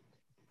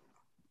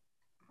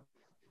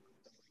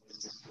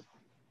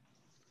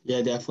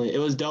 Yeah, definitely. It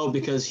was dope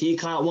because he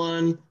caught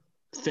one,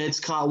 Fitz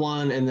caught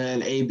one, and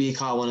then AB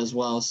caught one as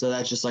well. So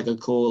that's just like a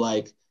cool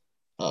like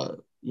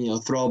you know,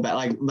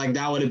 throwback. Like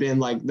that would have been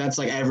like that's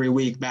like every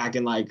week back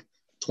in like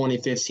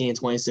 2015,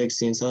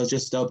 2016. So it's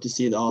just dope to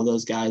see all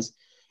those guys.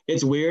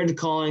 It's weird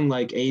calling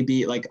like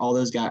AB like all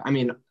those guys. I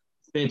mean,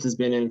 Fitz has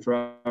been in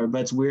forever,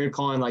 but it's weird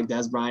calling like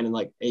Des Bryant and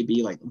like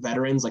AB like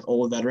veterans, like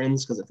old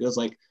veterans, because it feels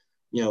like,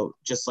 you know,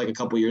 just like a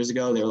couple years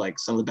ago, they were like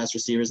some of the best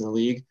receivers in the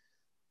league.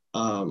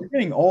 We're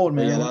getting old,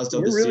 man. Yeah, that was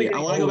dope We're to really see. I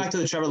want to go old. back to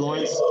the Trevor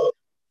Lawrence.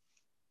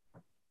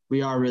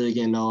 We are really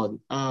getting old.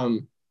 I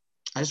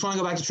just want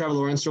to go back to Trevor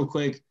Lawrence real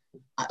quick.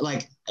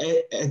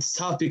 It's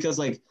tough because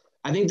like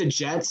I think the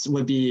Jets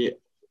would be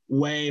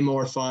way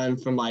more fun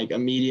from like a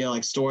media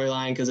like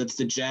storyline, because it's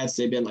the Jets.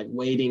 They've been like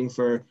waiting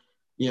for,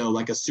 you know,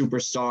 like a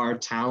superstar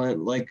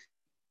talent like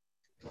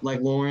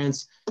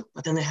Lawrence,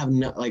 but then they have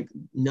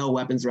no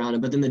weapons around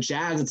him. But then the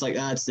Jags, it's like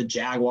it's the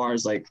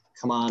Jaguars. Like,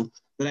 come on.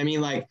 But I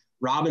mean, like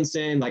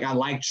Robinson, like I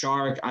like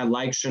Chark, I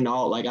like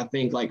Chenault. Like I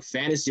think like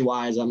fantasy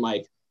wise, I'm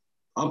like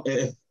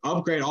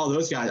upgrade all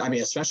those guys. I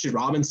mean, especially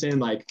Robinson.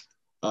 Like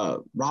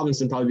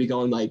Robinson probably be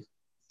going like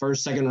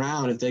first, second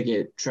round if they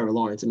get Trevor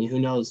Lawrence. I mean, who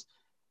knows?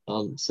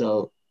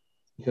 So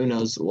who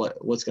knows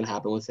what's going to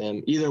happen with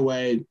him? Either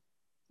way,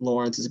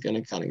 Lawrence is going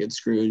to kind of get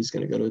screwed. He's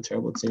going to go to a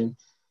terrible team.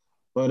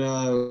 But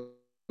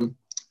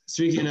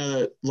speaking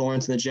of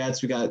Lawrence and the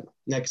Jets, we got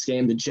next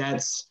game, the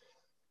Jets.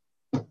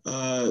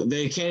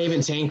 They can't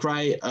even tank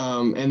right.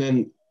 And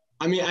then,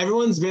 I mean,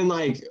 everyone's been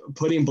like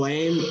putting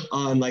blame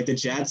on like the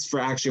Jets for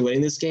actually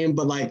winning this game,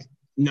 but like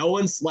no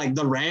one's like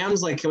the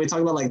Rams. Like, can we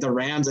talk about like the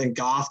Rams and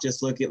Goff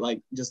just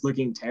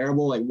looking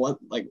terrible? Like what?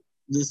 Like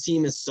this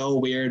team is so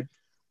weird.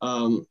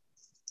 And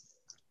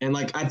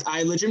like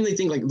I legitimately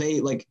think like they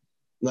like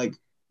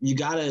you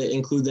gotta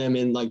include them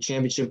in like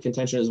championship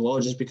contention as well,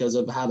 just because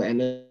of how the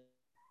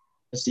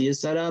NFC is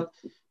set up.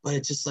 But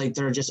it's just like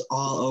they're just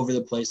all over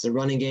the place. They're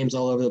running games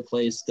all over the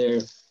place.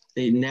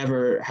 They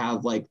never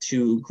have like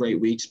 2 great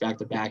weeks back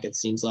to back, it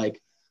seems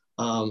like.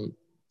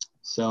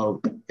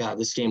 So yeah,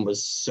 this game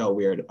was so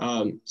weird.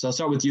 So I'll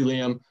start with you,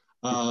 Liam.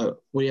 What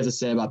do you have to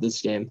say about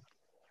this game?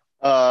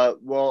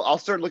 Well, I'll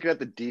start looking at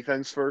the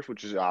defense first,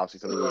 which is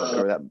obviously something we don't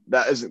cover.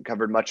 That isn't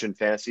covered much in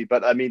fantasy.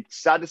 But I mean,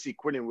 sad to see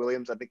Quinnen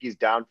Williams. I think he's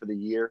down for the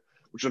year,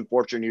 which is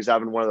unfortunate. He's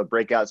having one of the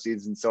breakout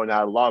seasons, so he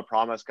had a lot of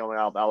promise coming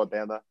out of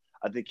Alabama.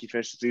 I think he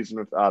finished the season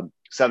with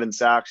 7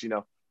 sacks. You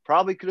know,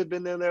 probably could have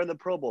been there in the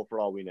Pro Bowl for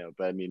all we know.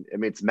 But I mean,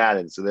 it's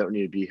Madden, so they don't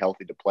need to be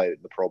healthy to play in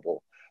the Pro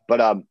Bowl.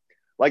 But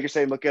like you're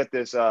saying, look at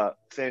this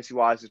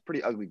fantasy-wise. It's a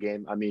pretty ugly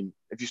game. I mean,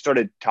 if you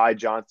started Ty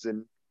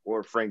Johnson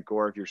or Frank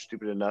Gore, if you're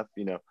stupid enough,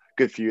 you know,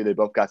 good for you. They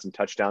both got some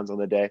touchdowns on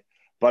the day.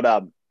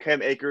 But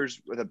Cam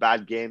Akers with a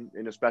bad game,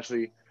 and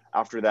especially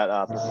after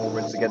that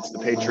performance against the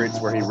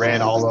Patriots where he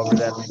ran all over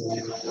them.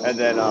 And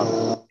then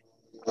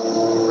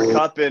Cooper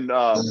Kupp and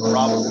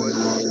Robert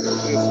Woods.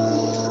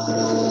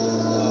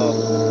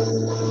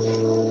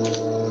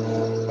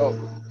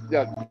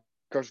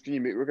 Coach, can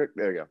you mute real quick?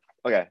 There you go.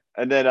 Okay.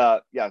 And then,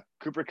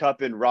 Cooper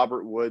Kupp and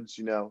Robert Woods,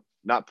 you know,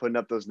 not putting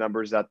up those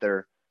numbers that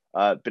they're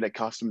been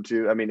accustomed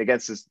to. I mean,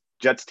 against this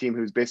Jets team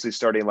who's basically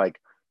starting like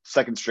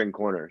second string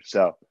corner.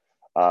 So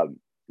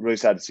really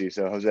sad to see.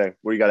 So, Jose,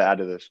 what do you got to add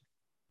to this?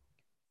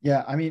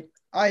 Yeah, I mean,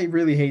 I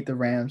really hate the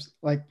Rams.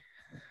 Like,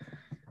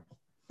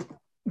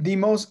 the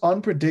most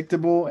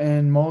unpredictable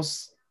and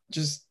most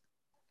just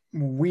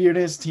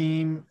weirdest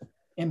team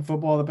in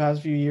football the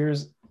past few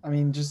years. I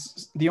mean,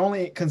 just the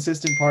only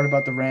consistent part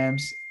about the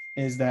Rams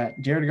is that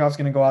Jared Goff's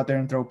going to go out there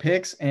and throw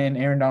picks and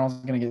Aaron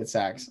Donald's going to get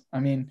sacks. I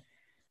mean,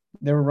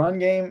 their run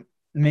game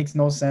makes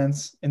no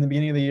sense. In the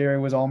beginning of the year, it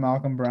was all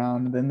Malcolm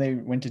Brown. Then they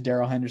went to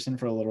Darrell Henderson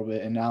for a little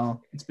bit, and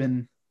now it's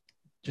been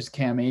just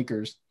Cam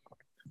Akers.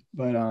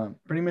 But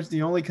pretty much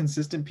the only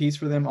consistent piece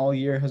for them all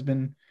year has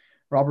been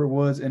Robert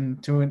Woods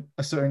and to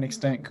a certain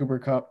extent Cooper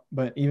Kupp.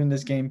 But even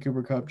this game,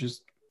 Cooper Kupp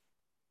just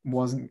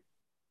wasn't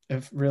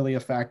really a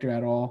factor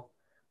at all.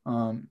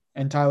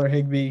 And Tyler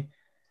Higbee,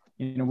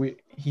 you know,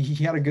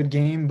 he had a good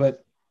game,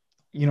 but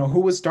you know, who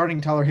was starting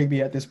Tyler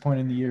Higbee at this point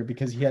in the year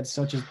because he had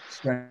such a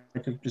stretch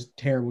of just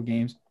terrible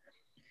games.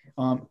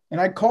 And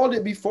I called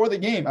it before the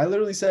game. I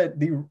literally said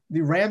the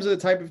Rams are the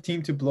type of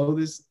team to blow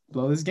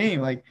this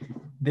game. Like,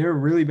 they're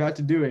really about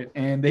to do it,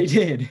 and they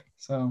did.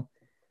 So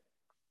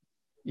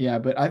yeah,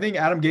 but I think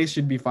Adam Gase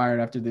should be fired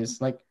after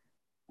this. Like,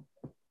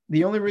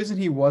 the only reason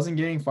he wasn't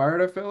getting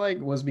fired, I feel like,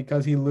 was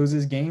because he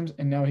loses games,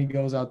 and now he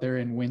goes out there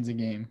and wins a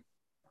game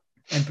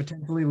and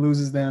potentially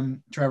loses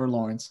them Trevor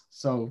Lawrence.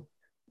 So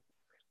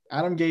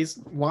Adam Gase,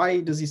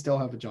 why does he still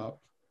have a job?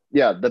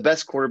 Yeah, the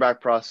best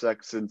quarterback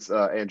prospect since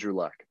Andrew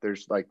Luck.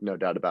 There's like no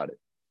doubt about it.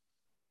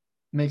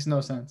 Makes no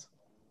sense.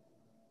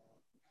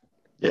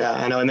 Yeah,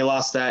 I know, and they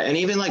lost that. And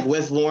even like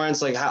with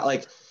Lawrence, like how,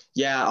 like,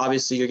 yeah,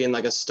 obviously you're getting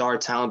like a star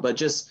talent, but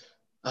just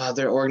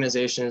their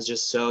organization is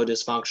just so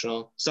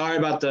dysfunctional. Sorry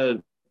about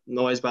the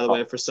noise, by the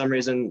way. For some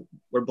reason,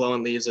 we're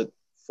blowing leaves at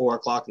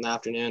 4:00 in the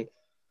afternoon.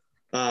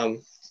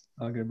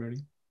 All good, buddy.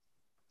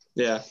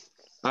 Yeah.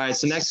 All right.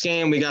 So next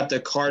game, we got the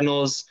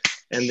Cardinals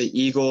and the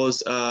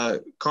Eagles.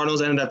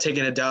 Cardinals ended up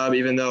taking a dub,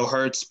 even though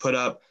Hurts put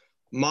up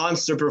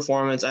monster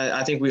performance.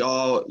 I think we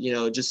all, you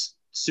know, just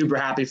super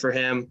happy for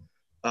him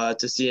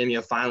to see him, you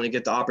know, finally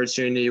get the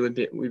opportunity. We've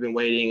been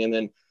waiting, and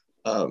then,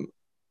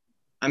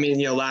 I mean,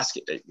 you know, last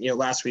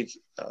week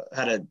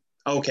had an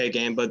okay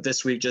game, but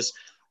this week just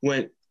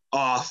went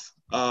off.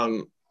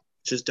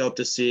 Just dope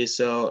to see.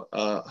 So,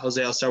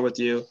 Jose, I'll start with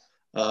you.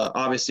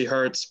 Obviously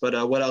Hurts,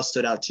 but what else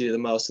stood out to you the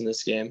most in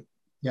this game?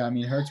 Yeah, I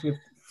mean, Hurts with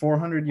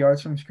 400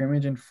 yards from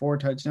scrimmage and 4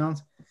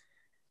 touchdowns.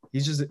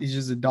 He's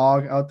just a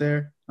dog out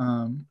there.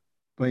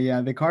 But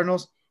yeah, the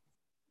Cardinals.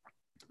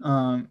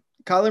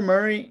 Kyler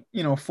Murray,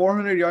 you know,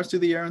 400 yards through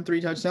the air and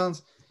 3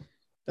 touchdowns.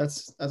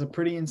 That's a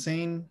pretty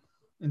insane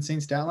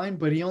stat line.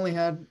 But he only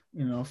had,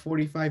 you know, a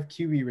 45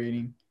 QB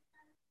rating,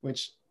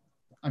 which,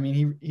 I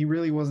mean, he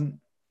really wasn't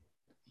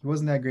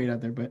that great out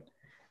there. But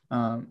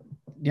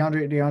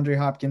DeAndre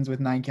Hopkins with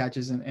 9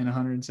 catches and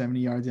 170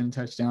 yards and a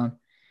touchdown.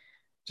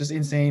 Just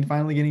insane.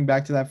 Finally getting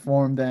back to that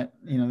form that,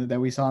 you know, that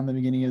we saw in the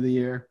beginning of the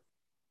year.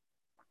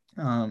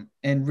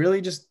 And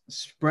really just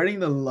spreading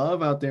the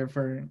love out there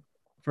for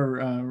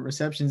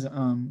receptions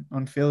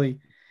on Philly.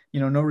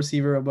 You know, no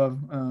receiver above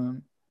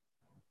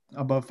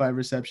 5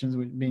 receptions,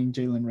 with being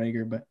Jalen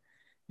Reagor. But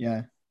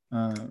yeah,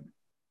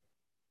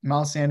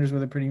 Miles Sanders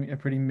with a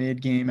pretty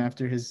mid game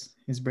after his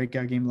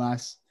breakout game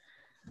last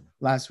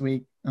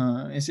week.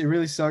 It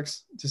really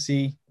sucks to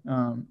see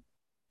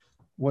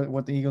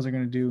what the Eagles are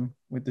going to do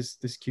with this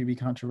QB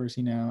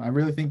controversy now. I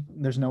really think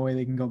there's no way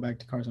they can go back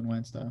to Carson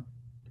Wentz though.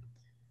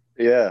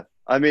 Yeah.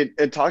 I mean,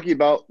 and talking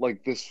about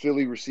like this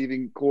Philly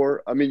receiving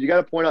core, I mean, you got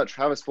to point out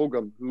Travis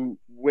Fulgham, who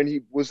when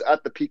he was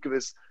at the peak of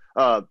his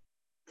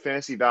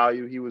fantasy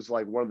value, he was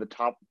like one of the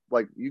top.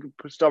 Like you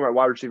could start at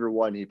wide receiver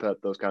one, he put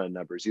up those kind of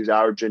numbers. He was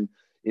averaging,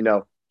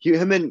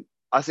 him and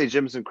I say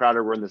Jamison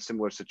Crowder were in the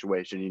similar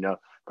situation.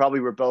 Probably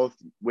were both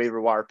waiver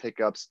wire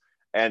pickups,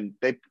 and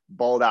they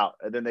balled out,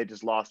 and then they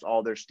just lost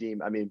all their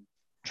steam. I mean,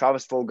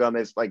 Travis Fulgham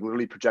is like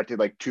literally projected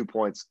like 2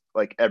 points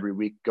like every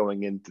week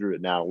going in through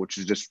it now, which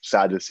is just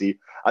sad to see.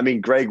 I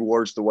mean, Greg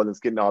Ward's the one that's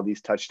getting all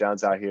these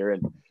touchdowns out here,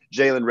 and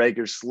Jalen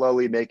Rager's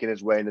slowly making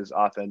his way in his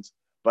offense.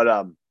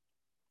 But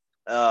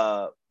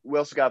we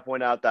also got to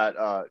point out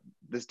that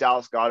this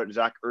Dallas Goedert,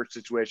 Zach Ertz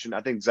situation,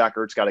 I think Zach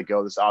Ertz got to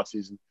go this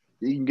offseason.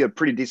 You can get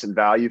pretty decent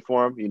value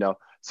for him,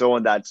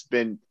 someone that's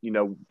been,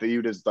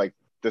 viewed as like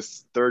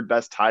this third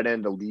best tight end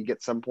in the league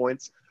at some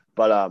points.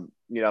 But,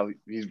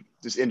 he's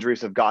just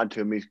injuries have gotten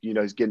to him. He's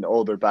getting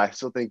older, but I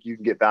still think you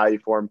can get value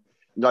for him.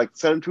 Like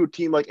send him to a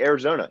team like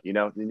Arizona, you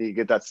need to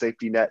get that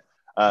safety net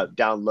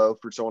down low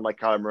for someone like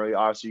Kyler Murray.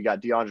 Obviously, you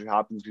got DeAndre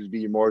Hopkins, who's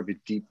be more of a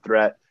deep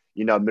threat,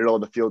 middle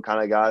of the field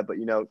kind of guy. But,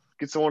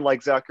 get someone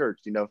like Zach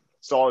Ertz,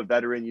 solid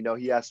veteran.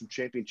 He has some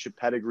championship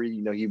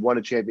pedigree. He won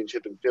a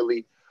championship in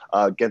Philly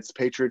against the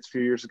Patriots a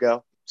few years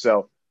ago.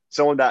 So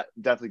someone that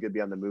definitely could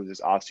be on the move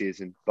this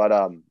offseason. But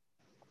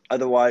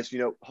otherwise,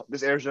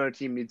 this Arizona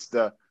team needs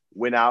to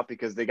win out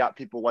because they got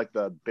people like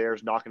the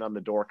Bears knocking on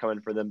the door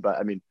coming for them. But,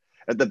 I mean,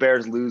 if the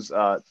Bears lose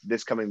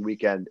this coming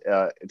weekend,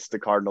 it's the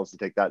Cardinals to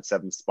take that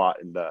 7th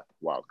spot in the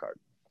wild card.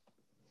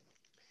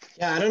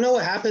 Yeah, I don't know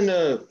what happened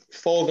to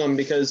Fulgham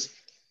because,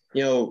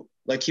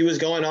 like he was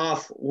going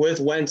off with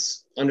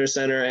Wentz under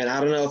center, and I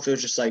don't know if it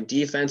was just like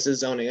defenses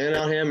zoning in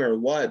on him or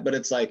what, but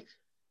it's like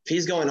if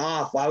he's going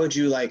off, why would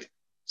you like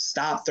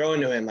stop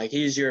throwing to him? Like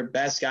he's your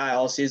best guy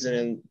all season,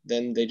 and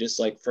then they just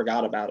like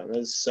forgot about him.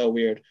 It's so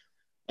weird.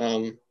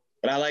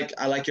 But I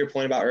like your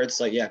point about Ertz.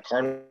 Like, yeah,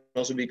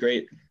 Cardinals would be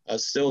great.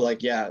 Still a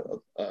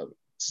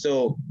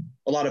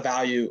lot of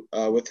value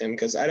with him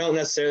because I don't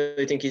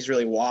necessarily think he's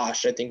really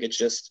washed. I think it's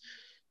just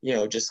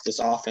just this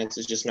offense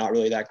is just not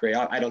really that great.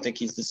 I don't think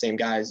he's the same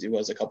guy as he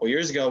was a couple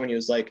years ago when he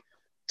was like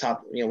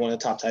top, one of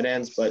the top tight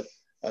ends, but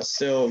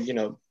still,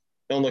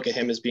 don't look at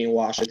him as being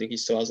washed. I think he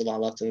still has a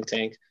lot left in the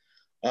tank.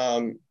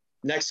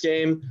 Next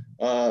game,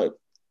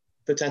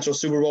 potential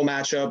Super Bowl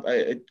matchup.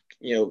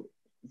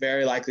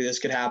 Very likely this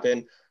could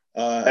happen.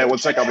 Hey, 1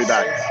 sec, I'll be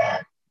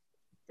back.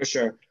 For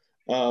sure.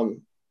 So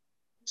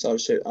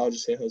I'll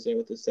just say Jose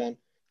with this then.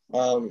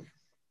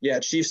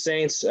 Chiefs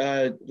Saints.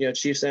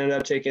 Chiefs ended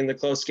up taking the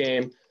close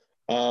game,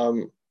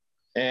 and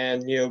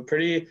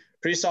pretty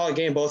solid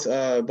game. Both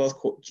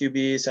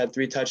QBs had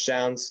 3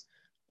 touchdowns,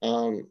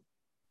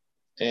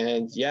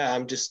 and yeah,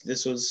 if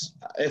this was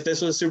a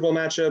Super Bowl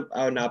matchup,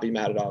 I would not be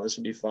mad at all. This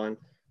would be fun.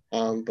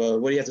 But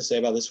what do you have to say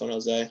about this one,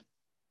 Jose?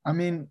 I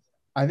mean,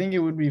 I think it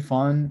would be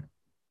fun,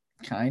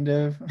 kind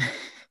of.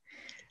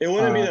 It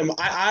wouldn't be them.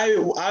 I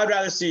would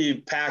rather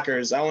see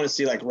Packers. I want to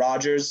see like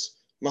Rodgers,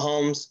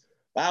 Mahomes.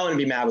 But I wouldn't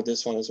be mad with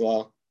this one as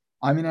well.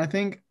 I mean, I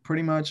think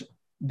pretty much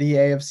the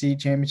AFC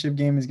Championship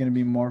game is going to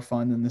be more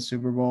fun than the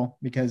Super Bowl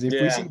because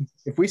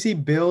if we see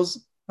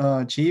Bills,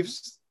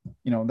 Chiefs,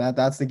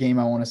 that's the game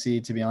I want to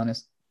see. To be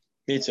honest.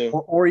 Me too.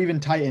 Or even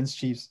Titans,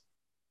 Chiefs.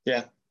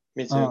 Yeah,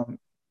 me too.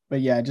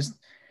 But yeah, just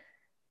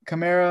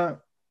Kamara.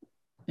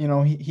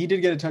 He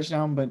did get a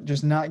touchdown, but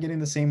just not getting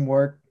the same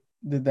work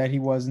that he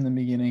was in the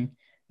beginning.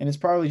 And it's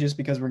probably just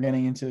because we're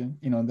getting into,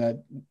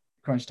 that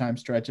crunch time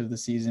stretch of the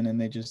season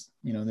and they just,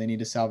 they need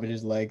to salvage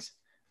his legs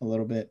a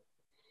little bit.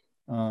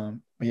 But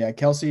yeah,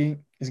 Kelsey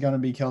is going to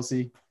be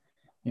Kelsey,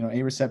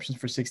 8 receptions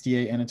for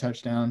 68 and a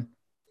touchdown.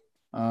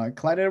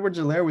 Clyde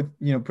Edwards-Helaire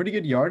with, pretty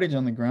good yardage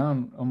on the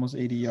ground, almost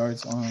 80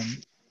 yards.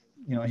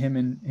 Him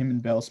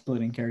and Bell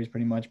splitting carries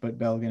pretty much, but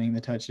Bell getting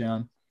the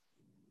touchdown.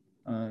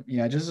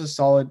 Just a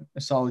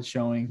solid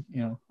showing,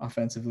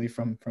 offensively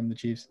from the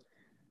Chiefs.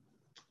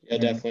 Yeah,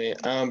 definitely.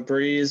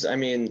 Breeze,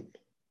 23.5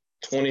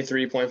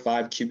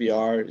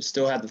 QBR,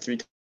 still had the 3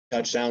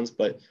 touchdowns,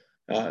 but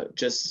I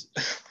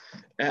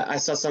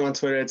saw someone on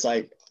Twitter. It's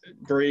like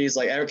Breeze,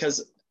 like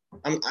because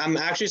I'm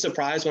actually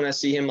surprised when I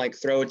see him like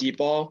throw a deep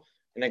ball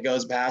and it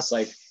goes past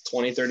like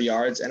 20, 30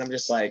 yards, and I'm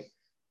just like,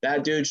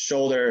 that dude's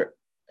shoulder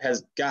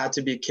has got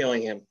to be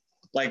killing him.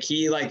 Like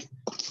he like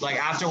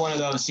after one of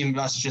those, he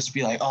must just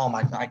be like, oh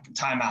my God,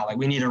 timeout. Like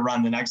we need to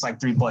run the next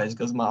like 3 plays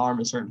because my arm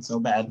is hurting so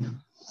bad.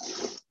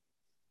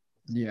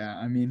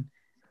 Yeah,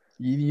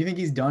 you think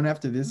he's done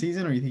after this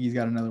season, or you think he's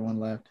got another one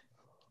left?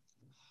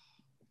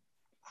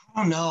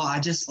 I don't know. I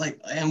just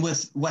and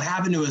with what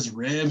happened to his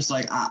ribs,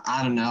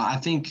 I don't know.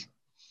 I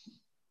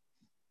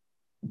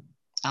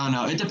don't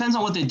know. It depends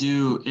on what they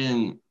do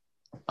in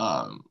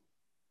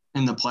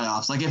the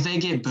playoffs. Like if they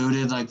get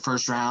booted like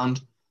first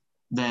round,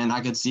 then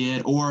I could see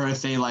it. Or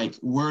if they like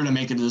were to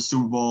make it to the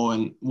Super Bowl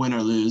and win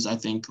or lose, I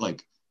think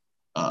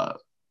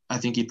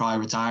he'd probably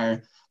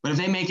retire. But if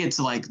they make it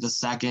to like a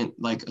second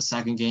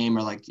game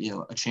or like,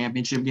 a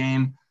championship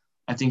game,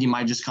 I think he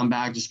might just come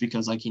back just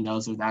because like he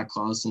knows they're that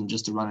close and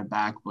just to run it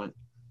back. But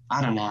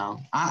I don't know.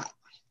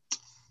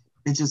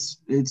 It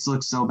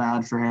looks so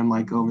bad for him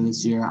like over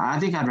this year. I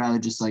think I'd rather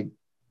just like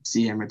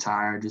see him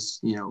retire,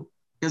 just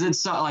because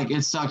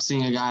it sucks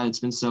seeing a guy that's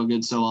been so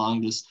good so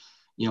long just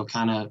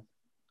kind of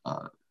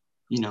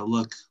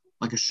look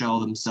like a shell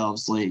of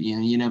themselves late.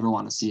 You never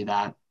want to see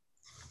that.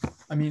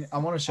 I mean, I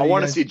want to show. I you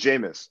want to guys- see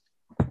Jameis.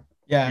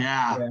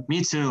 Yeah,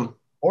 me too.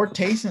 Or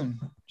Taysom.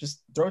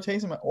 Just throw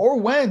Taysom or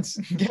Wentz.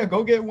 Yeah,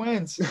 go get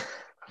Wentz.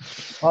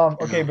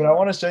 Okay, but I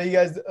want to show you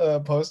guys a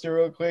poster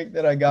real quick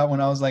that I got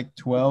when I was like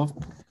 12.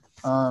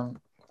 And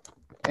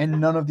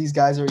none of these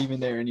guys are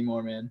even there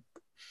anymore, man.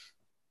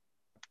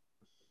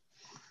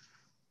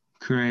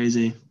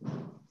 Crazy.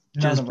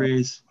 Just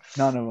Breeze.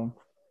 None of them.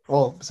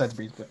 Well, besides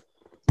Breeze, but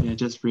yeah,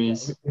 just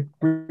Breeze. If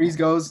Breeze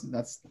goes,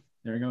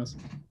 there he goes.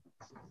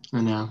 I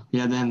know.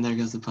 Yeah, then there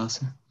goes the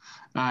poster.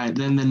 All right,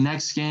 then the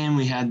next game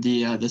we had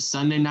the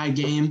Sunday night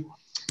game.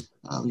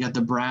 We got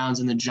the Browns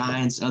and the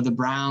Giants. The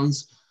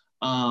Browns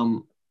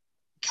kind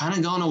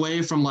of going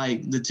away from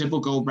like the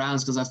typical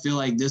Browns because I feel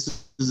like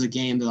this is a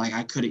game that like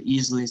I could have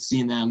easily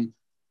seen them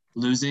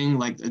losing.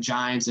 Like the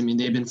Giants, I mean,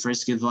 they've been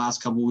frisky the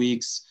last couple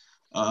weeks.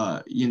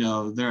 They're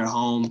at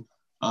home,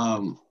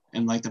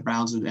 and like the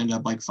Browns would end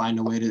up like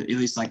finding a way to at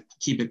least like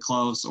keep it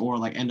close or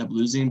like end up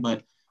losing.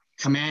 But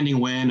commanding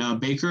win.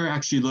 Baker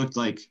actually looked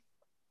like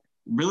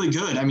really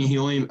good. I mean, he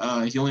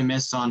only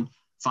missed on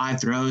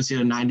 5 throws. He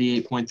had a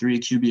 98.3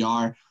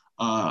 QBR.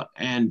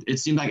 And it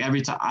seemed like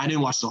every time I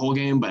didn't watch the whole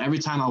game, but every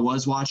time I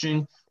was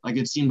watching, like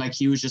it seemed like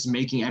he was just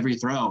making every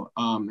throw.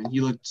 And he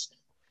looked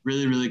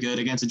really, really good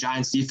against a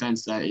Giants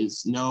defense that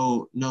is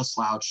no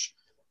slouch.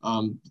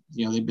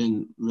 They've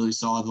been really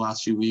solid the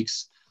last few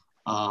weeks.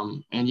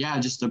 And yeah,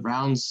 just the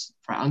Browns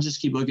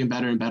just keep looking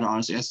better and better.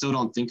 Honestly, I still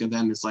don't think of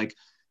them as like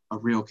a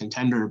real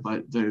contender,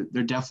 but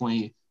they're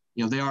definitely,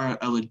 they are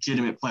a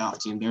legitimate playoff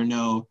team. They're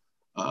no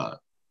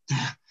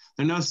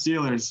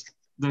Steelers.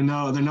 They're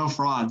no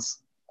frauds.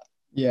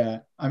 Yeah,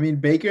 I mean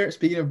Baker.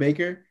 Speaking of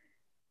Baker,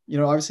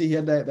 obviously he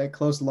had that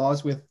close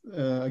loss with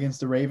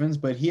against the Ravens,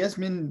 but he has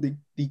been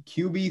the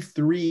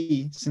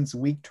QB3 since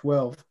week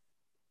 12.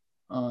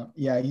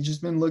 He's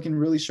just been looking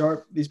really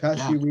sharp these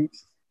past few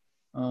weeks.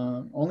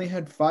 Only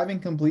had 5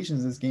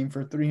 incompletions this game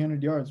for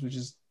 300 yards, which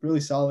is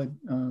really solid.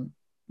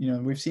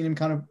 We've seen him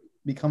kind of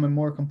become a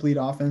more complete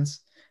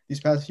offense these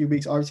past few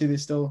weeks. Obviously, they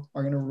still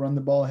are going to run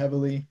the ball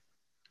heavily.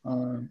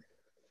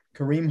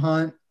 Kareem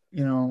Hunt,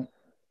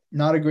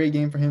 not a great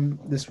game for him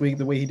this week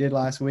the way he did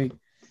last week.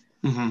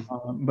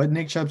 Mm-hmm. But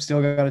Nick Chubb still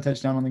got a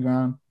touchdown on the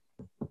ground.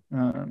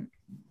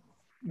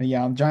 But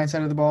yeah, on the Giants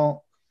side of the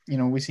ball,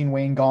 we've seen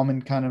Wayne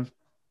Gallman kind of,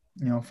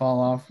 fall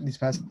off these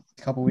past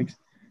couple weeks.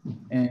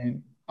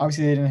 And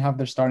obviously they didn't have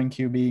their starting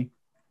QB.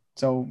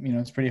 So,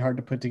 it's pretty hard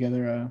to put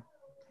together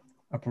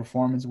a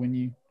performance when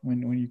your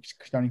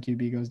starting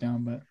QB goes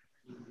down. But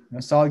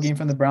a solid game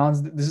from the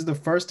Browns. This is the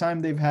first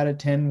time they've had a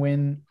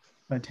 10-win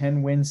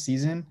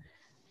season.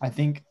 I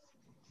think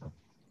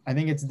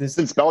it's this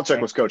since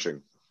Belichick was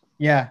coaching.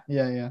 Yeah.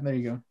 There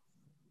you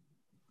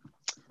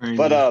go.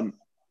 But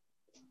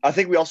I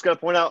think we also got to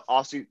point out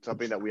also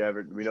something that we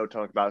know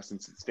talk about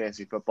since it's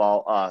fantasy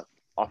football.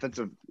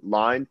 Offensive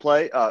line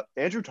play.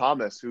 Andrew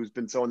Thomas, who's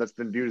been someone that's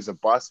been viewed as a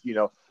bust,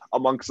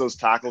 amongst those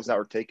tackles that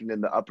were taken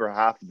in the upper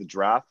half of the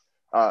draft.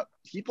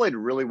 He played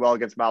really well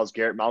against Myles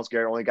Garrett. Myles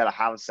Garrett only got a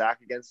half a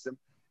sack against him.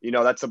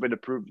 That's something to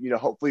prove.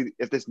 Hopefully,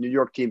 if this New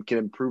York team can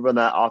improve on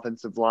that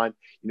offensive line,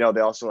 they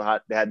also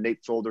had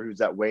Nate Solder, who's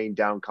that weighing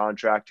down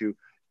contract, who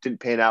didn't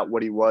pan out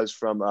what he was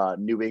from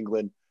New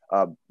England.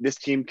 This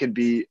team can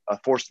be a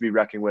force to be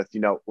reckoned with.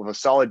 With a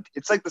solid.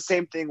 It's like the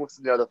same thing with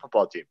the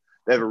football team.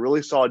 They have a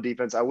really solid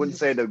defense. I wouldn't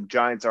say the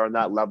Giants are on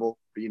that level,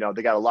 but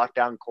they got a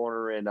lockdown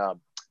corner in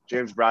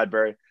James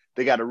Bradbury.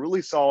 They got a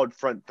really solid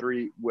front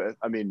three with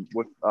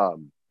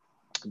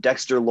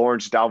Dexter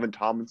Lawrence, Dalvin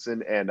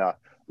Tomlinson, and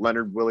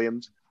Leonard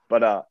Williams.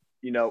 But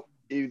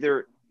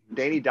either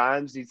Danny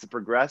Dimes needs to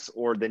progress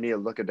or they need to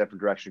look a different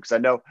direction. Because I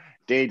know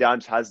Danny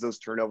Dimes has those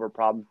turnover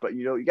problems, but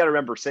you got to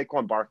remember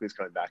Saquon Barkley is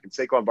coming back, and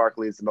Saquon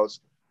Barkley is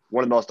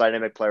one of the most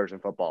dynamic players in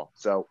football.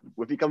 So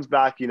if he comes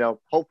back,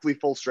 hopefully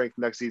full strength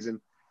next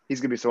season, he's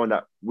going to be someone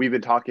that we've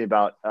been talking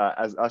about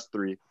as us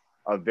three,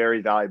 a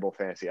very valuable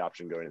fantasy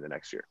option going into the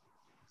next year.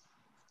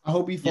 I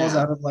hope he falls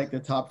out of like the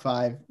top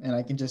 5 and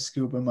I can just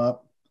scoop him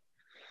up.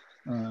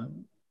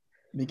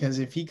 Because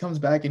if he comes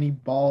back and he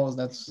balls,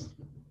 it's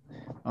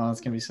going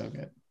to be so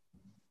good.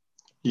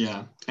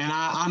 Yeah. And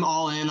I'm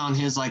all in on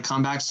his like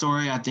comeback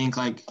story. I think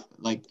like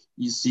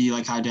you see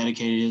like how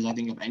dedicated he is. I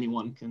think if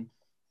anyone can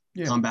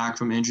come back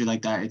from injury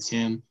like that, it's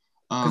him.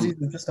 Because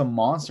he's just a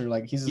monster.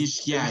 Like he's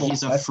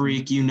a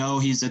freak.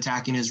 He's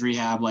attacking his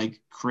rehab like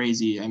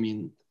crazy. I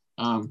mean,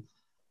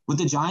 with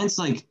the Giants,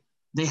 like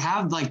they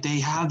have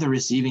the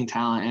receiving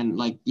talent, and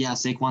like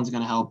Saquon's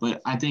gonna help.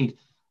 But I think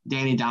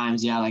Danny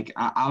Dimes, yeah, like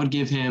I would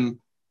give him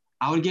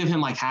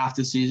like half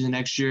the season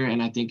next year.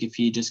 And I think if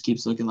he just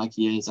keeps looking like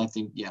he is, I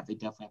think, yeah, they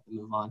definitely have to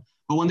move on.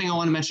 But one thing I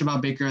want to mention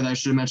about Baker that I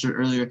should have mentioned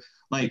earlier,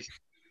 like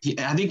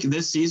I think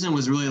this season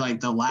was really like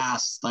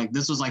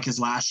this was like his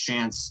last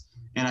chance.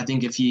 And I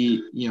think if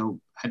he,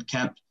 had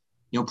kept,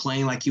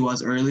 playing like he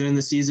was earlier in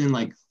the season,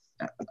 like,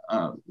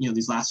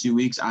 these last few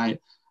weeks, I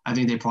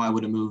think they probably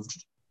would have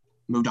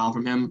moved on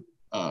from him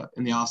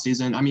in the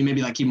offseason. I mean,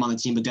 maybe like keep him on the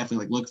team, but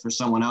definitely like look for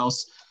someone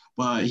else.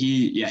 But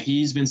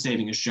he's been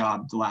saving his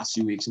job the last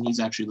few weeks, and he's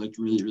actually looked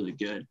really, really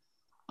good.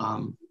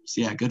 So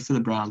yeah, good for the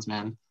Browns,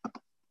 man.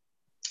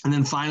 And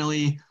then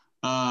finally,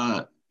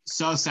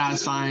 so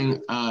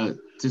satisfying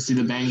to see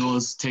the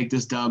Bengals take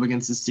this dub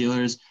against the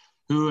Steelers,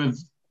 who have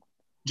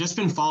just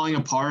been falling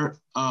apart.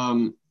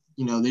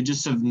 They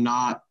just have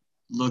not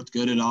looked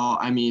good at all.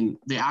 I mean,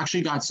 they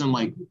actually got some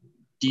like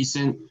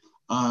decent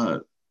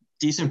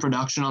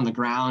production on the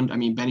ground. I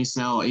mean, Benny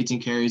Snell,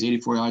 18 carries,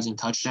 84 yards and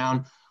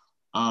touchdown,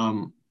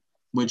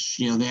 which,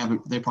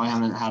 they probably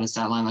haven't had a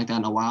stat line like that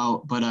in a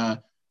while,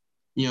 but,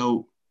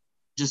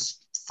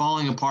 just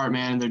falling apart,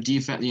 man. Their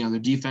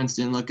defense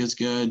didn't look as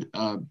good.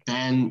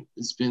 Ben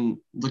has been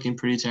looking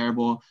pretty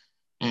terrible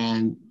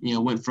and,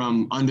 went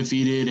from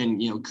undefeated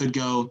and, could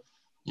go,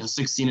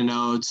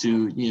 16-0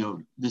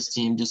 to, this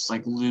team just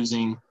like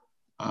losing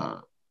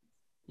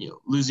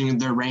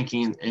their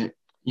ranking,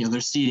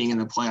 their seeding in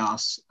the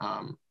playoffs,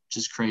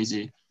 just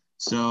crazy.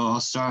 So I'll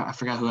start. I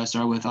forgot who I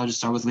started with. I'll just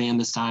start with Liam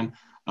this time.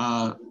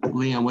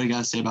 Liam, what do you got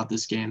to say about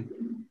this game?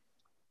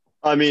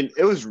 I mean,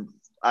 it was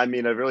a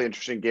really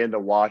interesting game to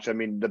watch. I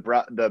mean, the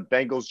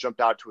Bengals jumped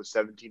out to a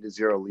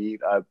 17-0 lead,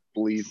 I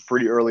believe,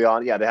 pretty early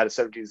on. Yeah, they had a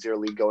 17-0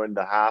 lead going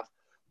into half.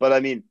 But I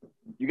mean,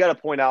 you got to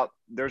point out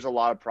there's a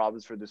lot of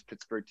problems for this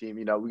Pittsburgh team.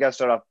 We got to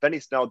start off. Benny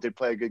Snell did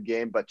play a good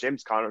game, but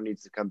James Conner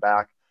needs to come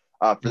back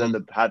for them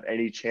to have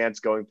any chance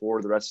going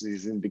forward the rest of the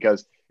season.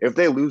 Because if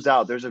they lose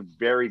out, there's a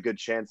very good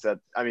chance that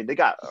they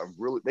got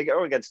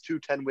against 2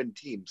 10-win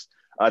teams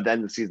at the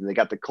end of the season. They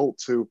got the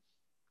Colts, who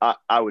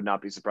I would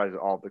not be surprised if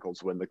all of the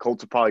Colts win. The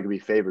Colts are probably going to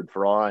be favored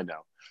for all I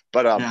know.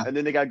 But and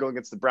then they got to go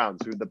against the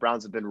Browns, who the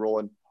Browns have been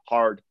rolling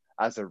hard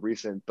as of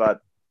recent.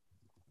 But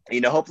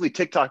hopefully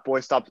TikTok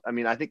boy stops. I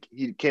mean, I think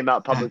he came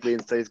out publicly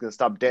and said he's going to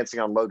stop dancing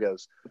on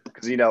logos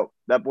because,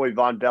 that boy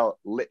Von Bell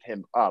lit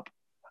him up.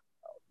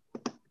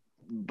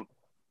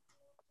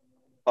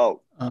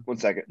 Oh, 1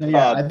 second.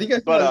 Yeah, I think I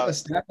saw a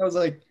stat that was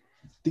like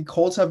the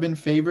Colts have been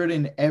favored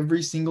in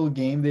every single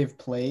game they've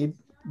played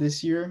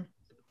this year.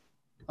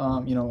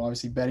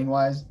 Obviously betting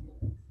wise.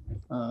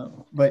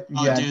 But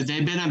yeah, dude,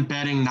 they've been a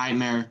betting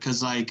nightmare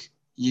because like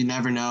you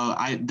never know.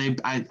 I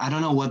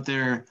don't know what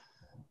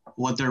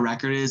their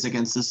record is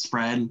against the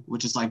spread,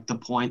 which is like the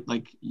point.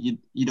 Like you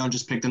don't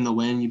just pick them to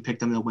win, you pick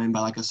them to win by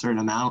like a certain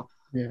amount.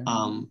 Yeah.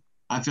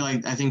 I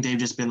think they've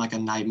just been like a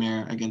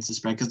nightmare against the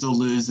spread because they'll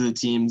lose to the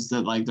teams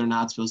that like they're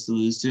not supposed to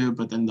lose to,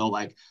 but then they'll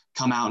like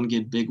come out and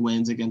get big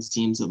wins against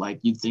teams that like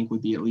you'd think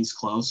would be at least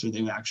close or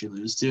they would actually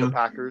lose to. The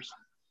Packers.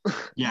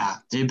 Yeah,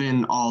 they've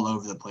been all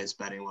over the place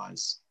betting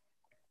wise.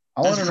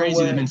 That's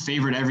crazy. They've been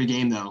favored every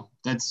game though.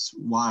 That's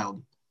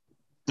wild.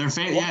 They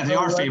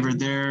are favored.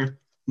 They're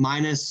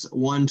minus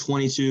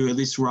 122, at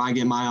least where I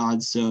get my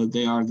odds. So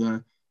they are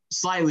the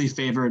slightly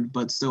favored,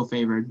 but still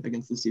favored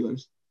against the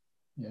Steelers.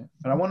 Yeah,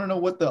 but I want to know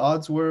what the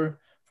odds were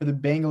for the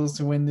Bengals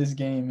to win this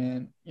game,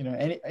 man.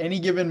 Any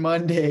given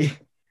Monday.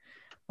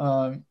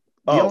 It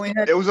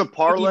was a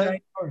parlay.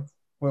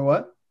 Wait,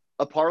 what?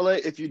 A parlay.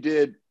 If you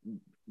did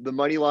the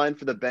money line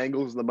for the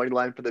Bengals and the money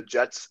line for the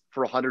Jets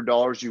for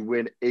 $100, you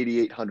win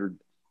 $8,800.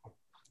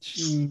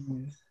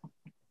 Jeez,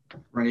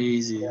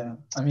 crazy. Yeah,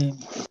 I mean,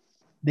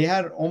 they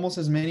had almost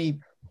as many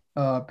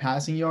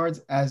passing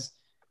yards as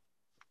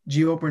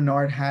Gio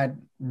Bernard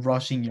had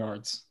rushing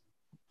yards,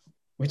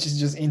 which is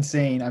just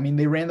insane. I mean,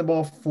 they ran the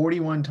ball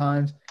 41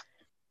 times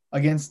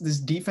against this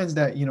defense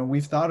that,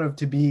 we've thought of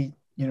to be,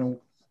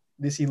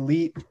 this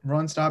elite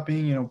run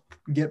stopping,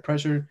 get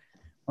pressure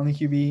on the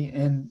QB.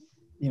 And,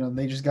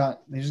 they just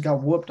got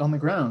whooped on the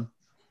ground,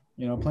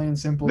 plain and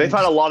simple. They've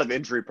had a lot of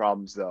injury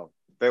problems, though.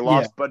 They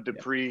lost Bud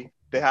Dupree.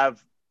 Yeah.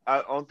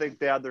 I don't think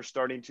they had their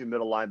starting 2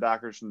 middle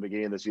linebackers from the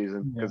beginning of the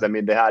season because,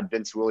 they had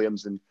Vince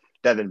Williams and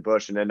Devin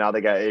Bush, and then now they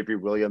got Avery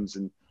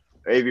Williamson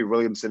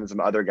and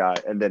some other guy.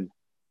 And then,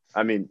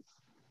 I mean,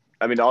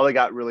 all they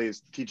got really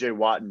is T.J.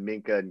 Watt and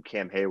Minka and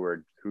Cam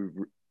Hayward, who's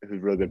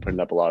really been putting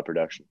up a lot of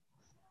production.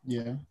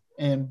 Yeah,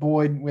 and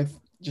Boyd with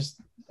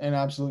just an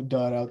absolute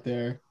dud out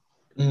there.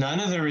 None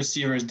of the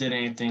receivers did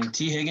anything.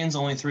 T. Higgins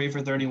only 3 for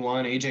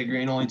 31. A.J.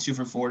 Green only 2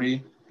 for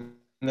 40.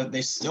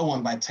 They still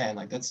won by 10.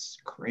 Like, that's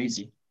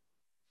crazy.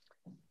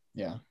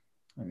 Yeah.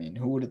 I mean,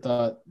 who would have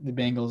thought the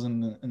Bengals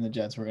and the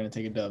Jets were going to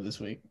take a dub this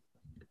week?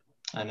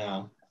 I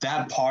know.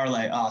 That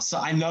parlay. So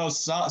I know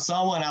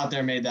someone out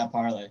there made that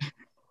parlay.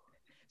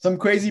 Some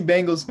crazy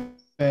Bengals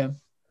fan.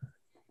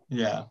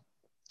 Yeah.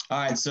 All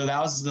right. So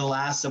that was the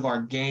last of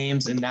our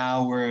games. And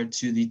now we're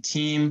to the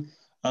team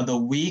of the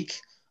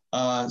week.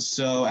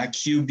 So at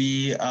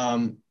QB,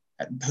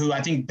 who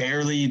I think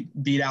barely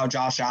beat out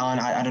Josh Allen.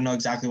 I don't know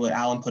exactly what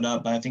Allen put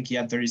up, but I think he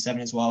had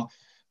 37 as well.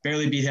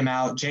 Barely beat him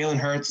out. Jalen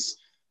Hurts,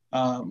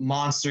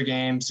 monster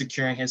game,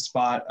 securing his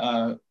spot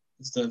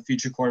as the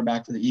future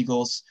quarterback for the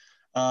Eagles.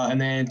 And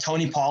then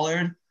Tony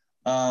Pollard,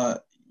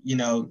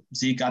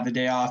 Zeke got the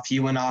day off. He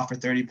went off for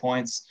 30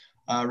 points.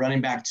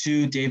 Running back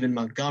 2, David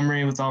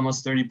Montgomery with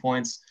almost 30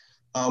 points.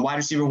 Wide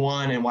receiver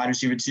 1 and wide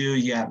receiver 2,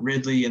 you got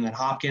Ridley and then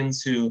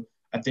Hopkins, who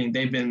I think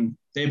they've been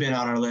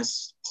on our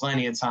list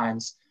plenty of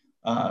times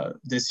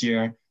this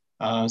year.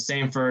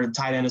 Same for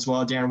tight end as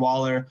well. Darren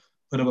Waller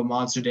put up a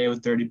monster day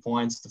with 30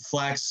 points. The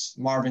flex,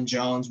 Marvin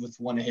Jones, with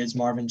one of his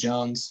Marvin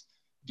Jones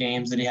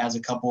games that he has a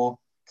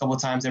couple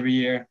times every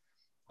year.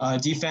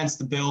 Defense,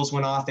 the Bills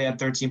went off. They had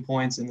 13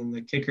 points. And then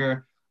the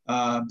kicker,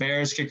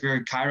 Bears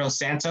kicker Cairo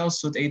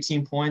Santos with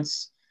 18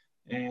 points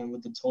and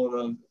with a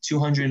total of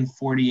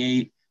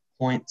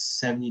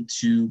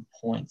 248.72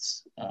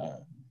 points.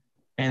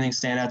 Anything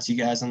stand out to you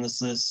guys on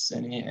this list?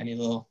 Any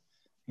little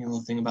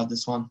thing about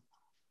this one?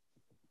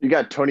 You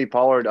got Tony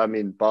Pollard,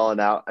 balling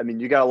out.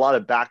 You got a lot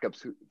of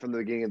backups from the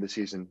beginning of the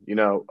season.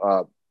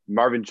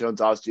 Marvin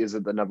Jones obviously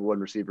isn't the number one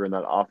receiver in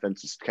that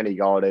offense. It's Kenny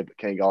Galladay, but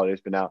Kenny Galladay's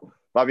been out.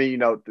 But,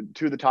 the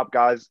two of the top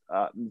guys,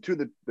 two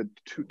of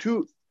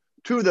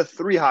the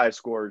 3 highest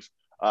scorers,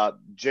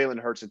 Jalen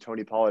Hurts and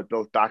Tony Pollard,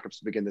 both backups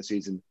to begin the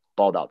season,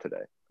 balled out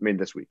today.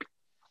 This week.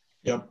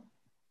 Yep.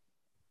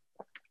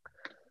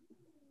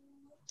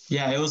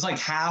 Yeah, it was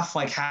half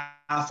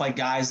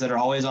guys that are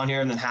always on here,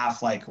 and then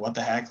half what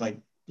the heck,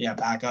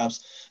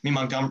 backups.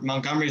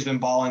 Montgomery's been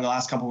balling the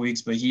last couple of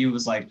weeks, but he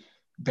was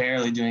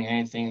barely doing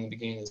anything in the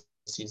beginning of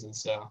the season.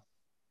 So,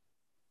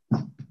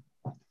 all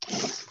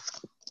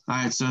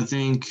right. So I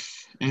think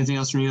anything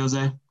else from you,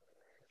 Jose?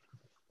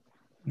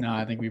 No,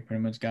 I think we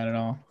pretty much got it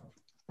all.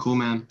 Cool,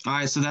 man. All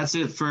right, so that's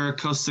it for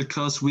Coast to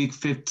Coast Week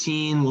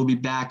 15. We'll be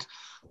back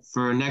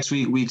for next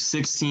week, Week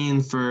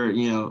 16, for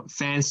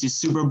fantasy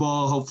Super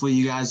Bowl. Hopefully,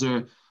 you guys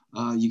got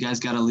a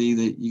league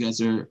that you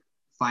guys are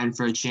fighting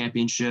for a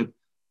championship.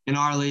 In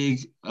our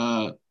league,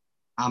 I'm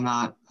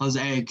not.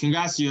 Jose,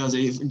 congrats to you,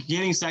 Jose.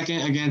 Getting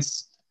second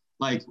against,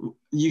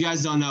 you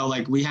guys don't know,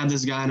 we had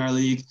this guy in our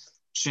league,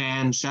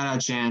 Chan. Shout out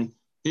Chan.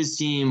 His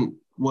team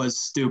was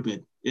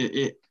stupid.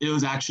 It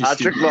was actually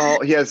Patrick stupid.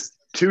 Mahomes, he has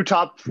 2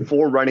 top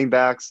 4 running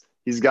backs.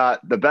 He's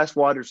got the best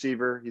wide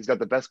receiver. He's got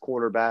the best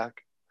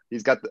quarterback.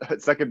 He's got the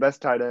second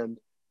best tight end.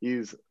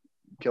 He's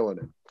killing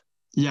it.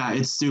 Yeah,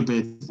 it's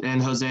stupid.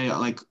 And Jose,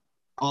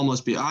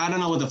 almost beat. I don't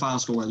know what the final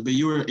score was, but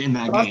you were in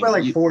that I game. was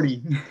by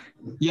 40.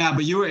 Yeah,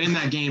 but you were in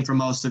that game for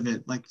most of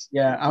it.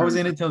 Yeah, I was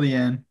in it till the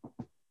end.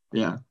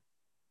 Yeah.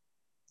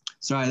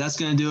 So, all right, that's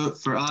going to do it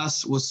for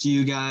us. We'll see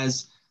you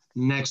guys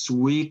next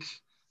week.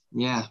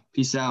 Yeah,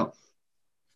 peace out.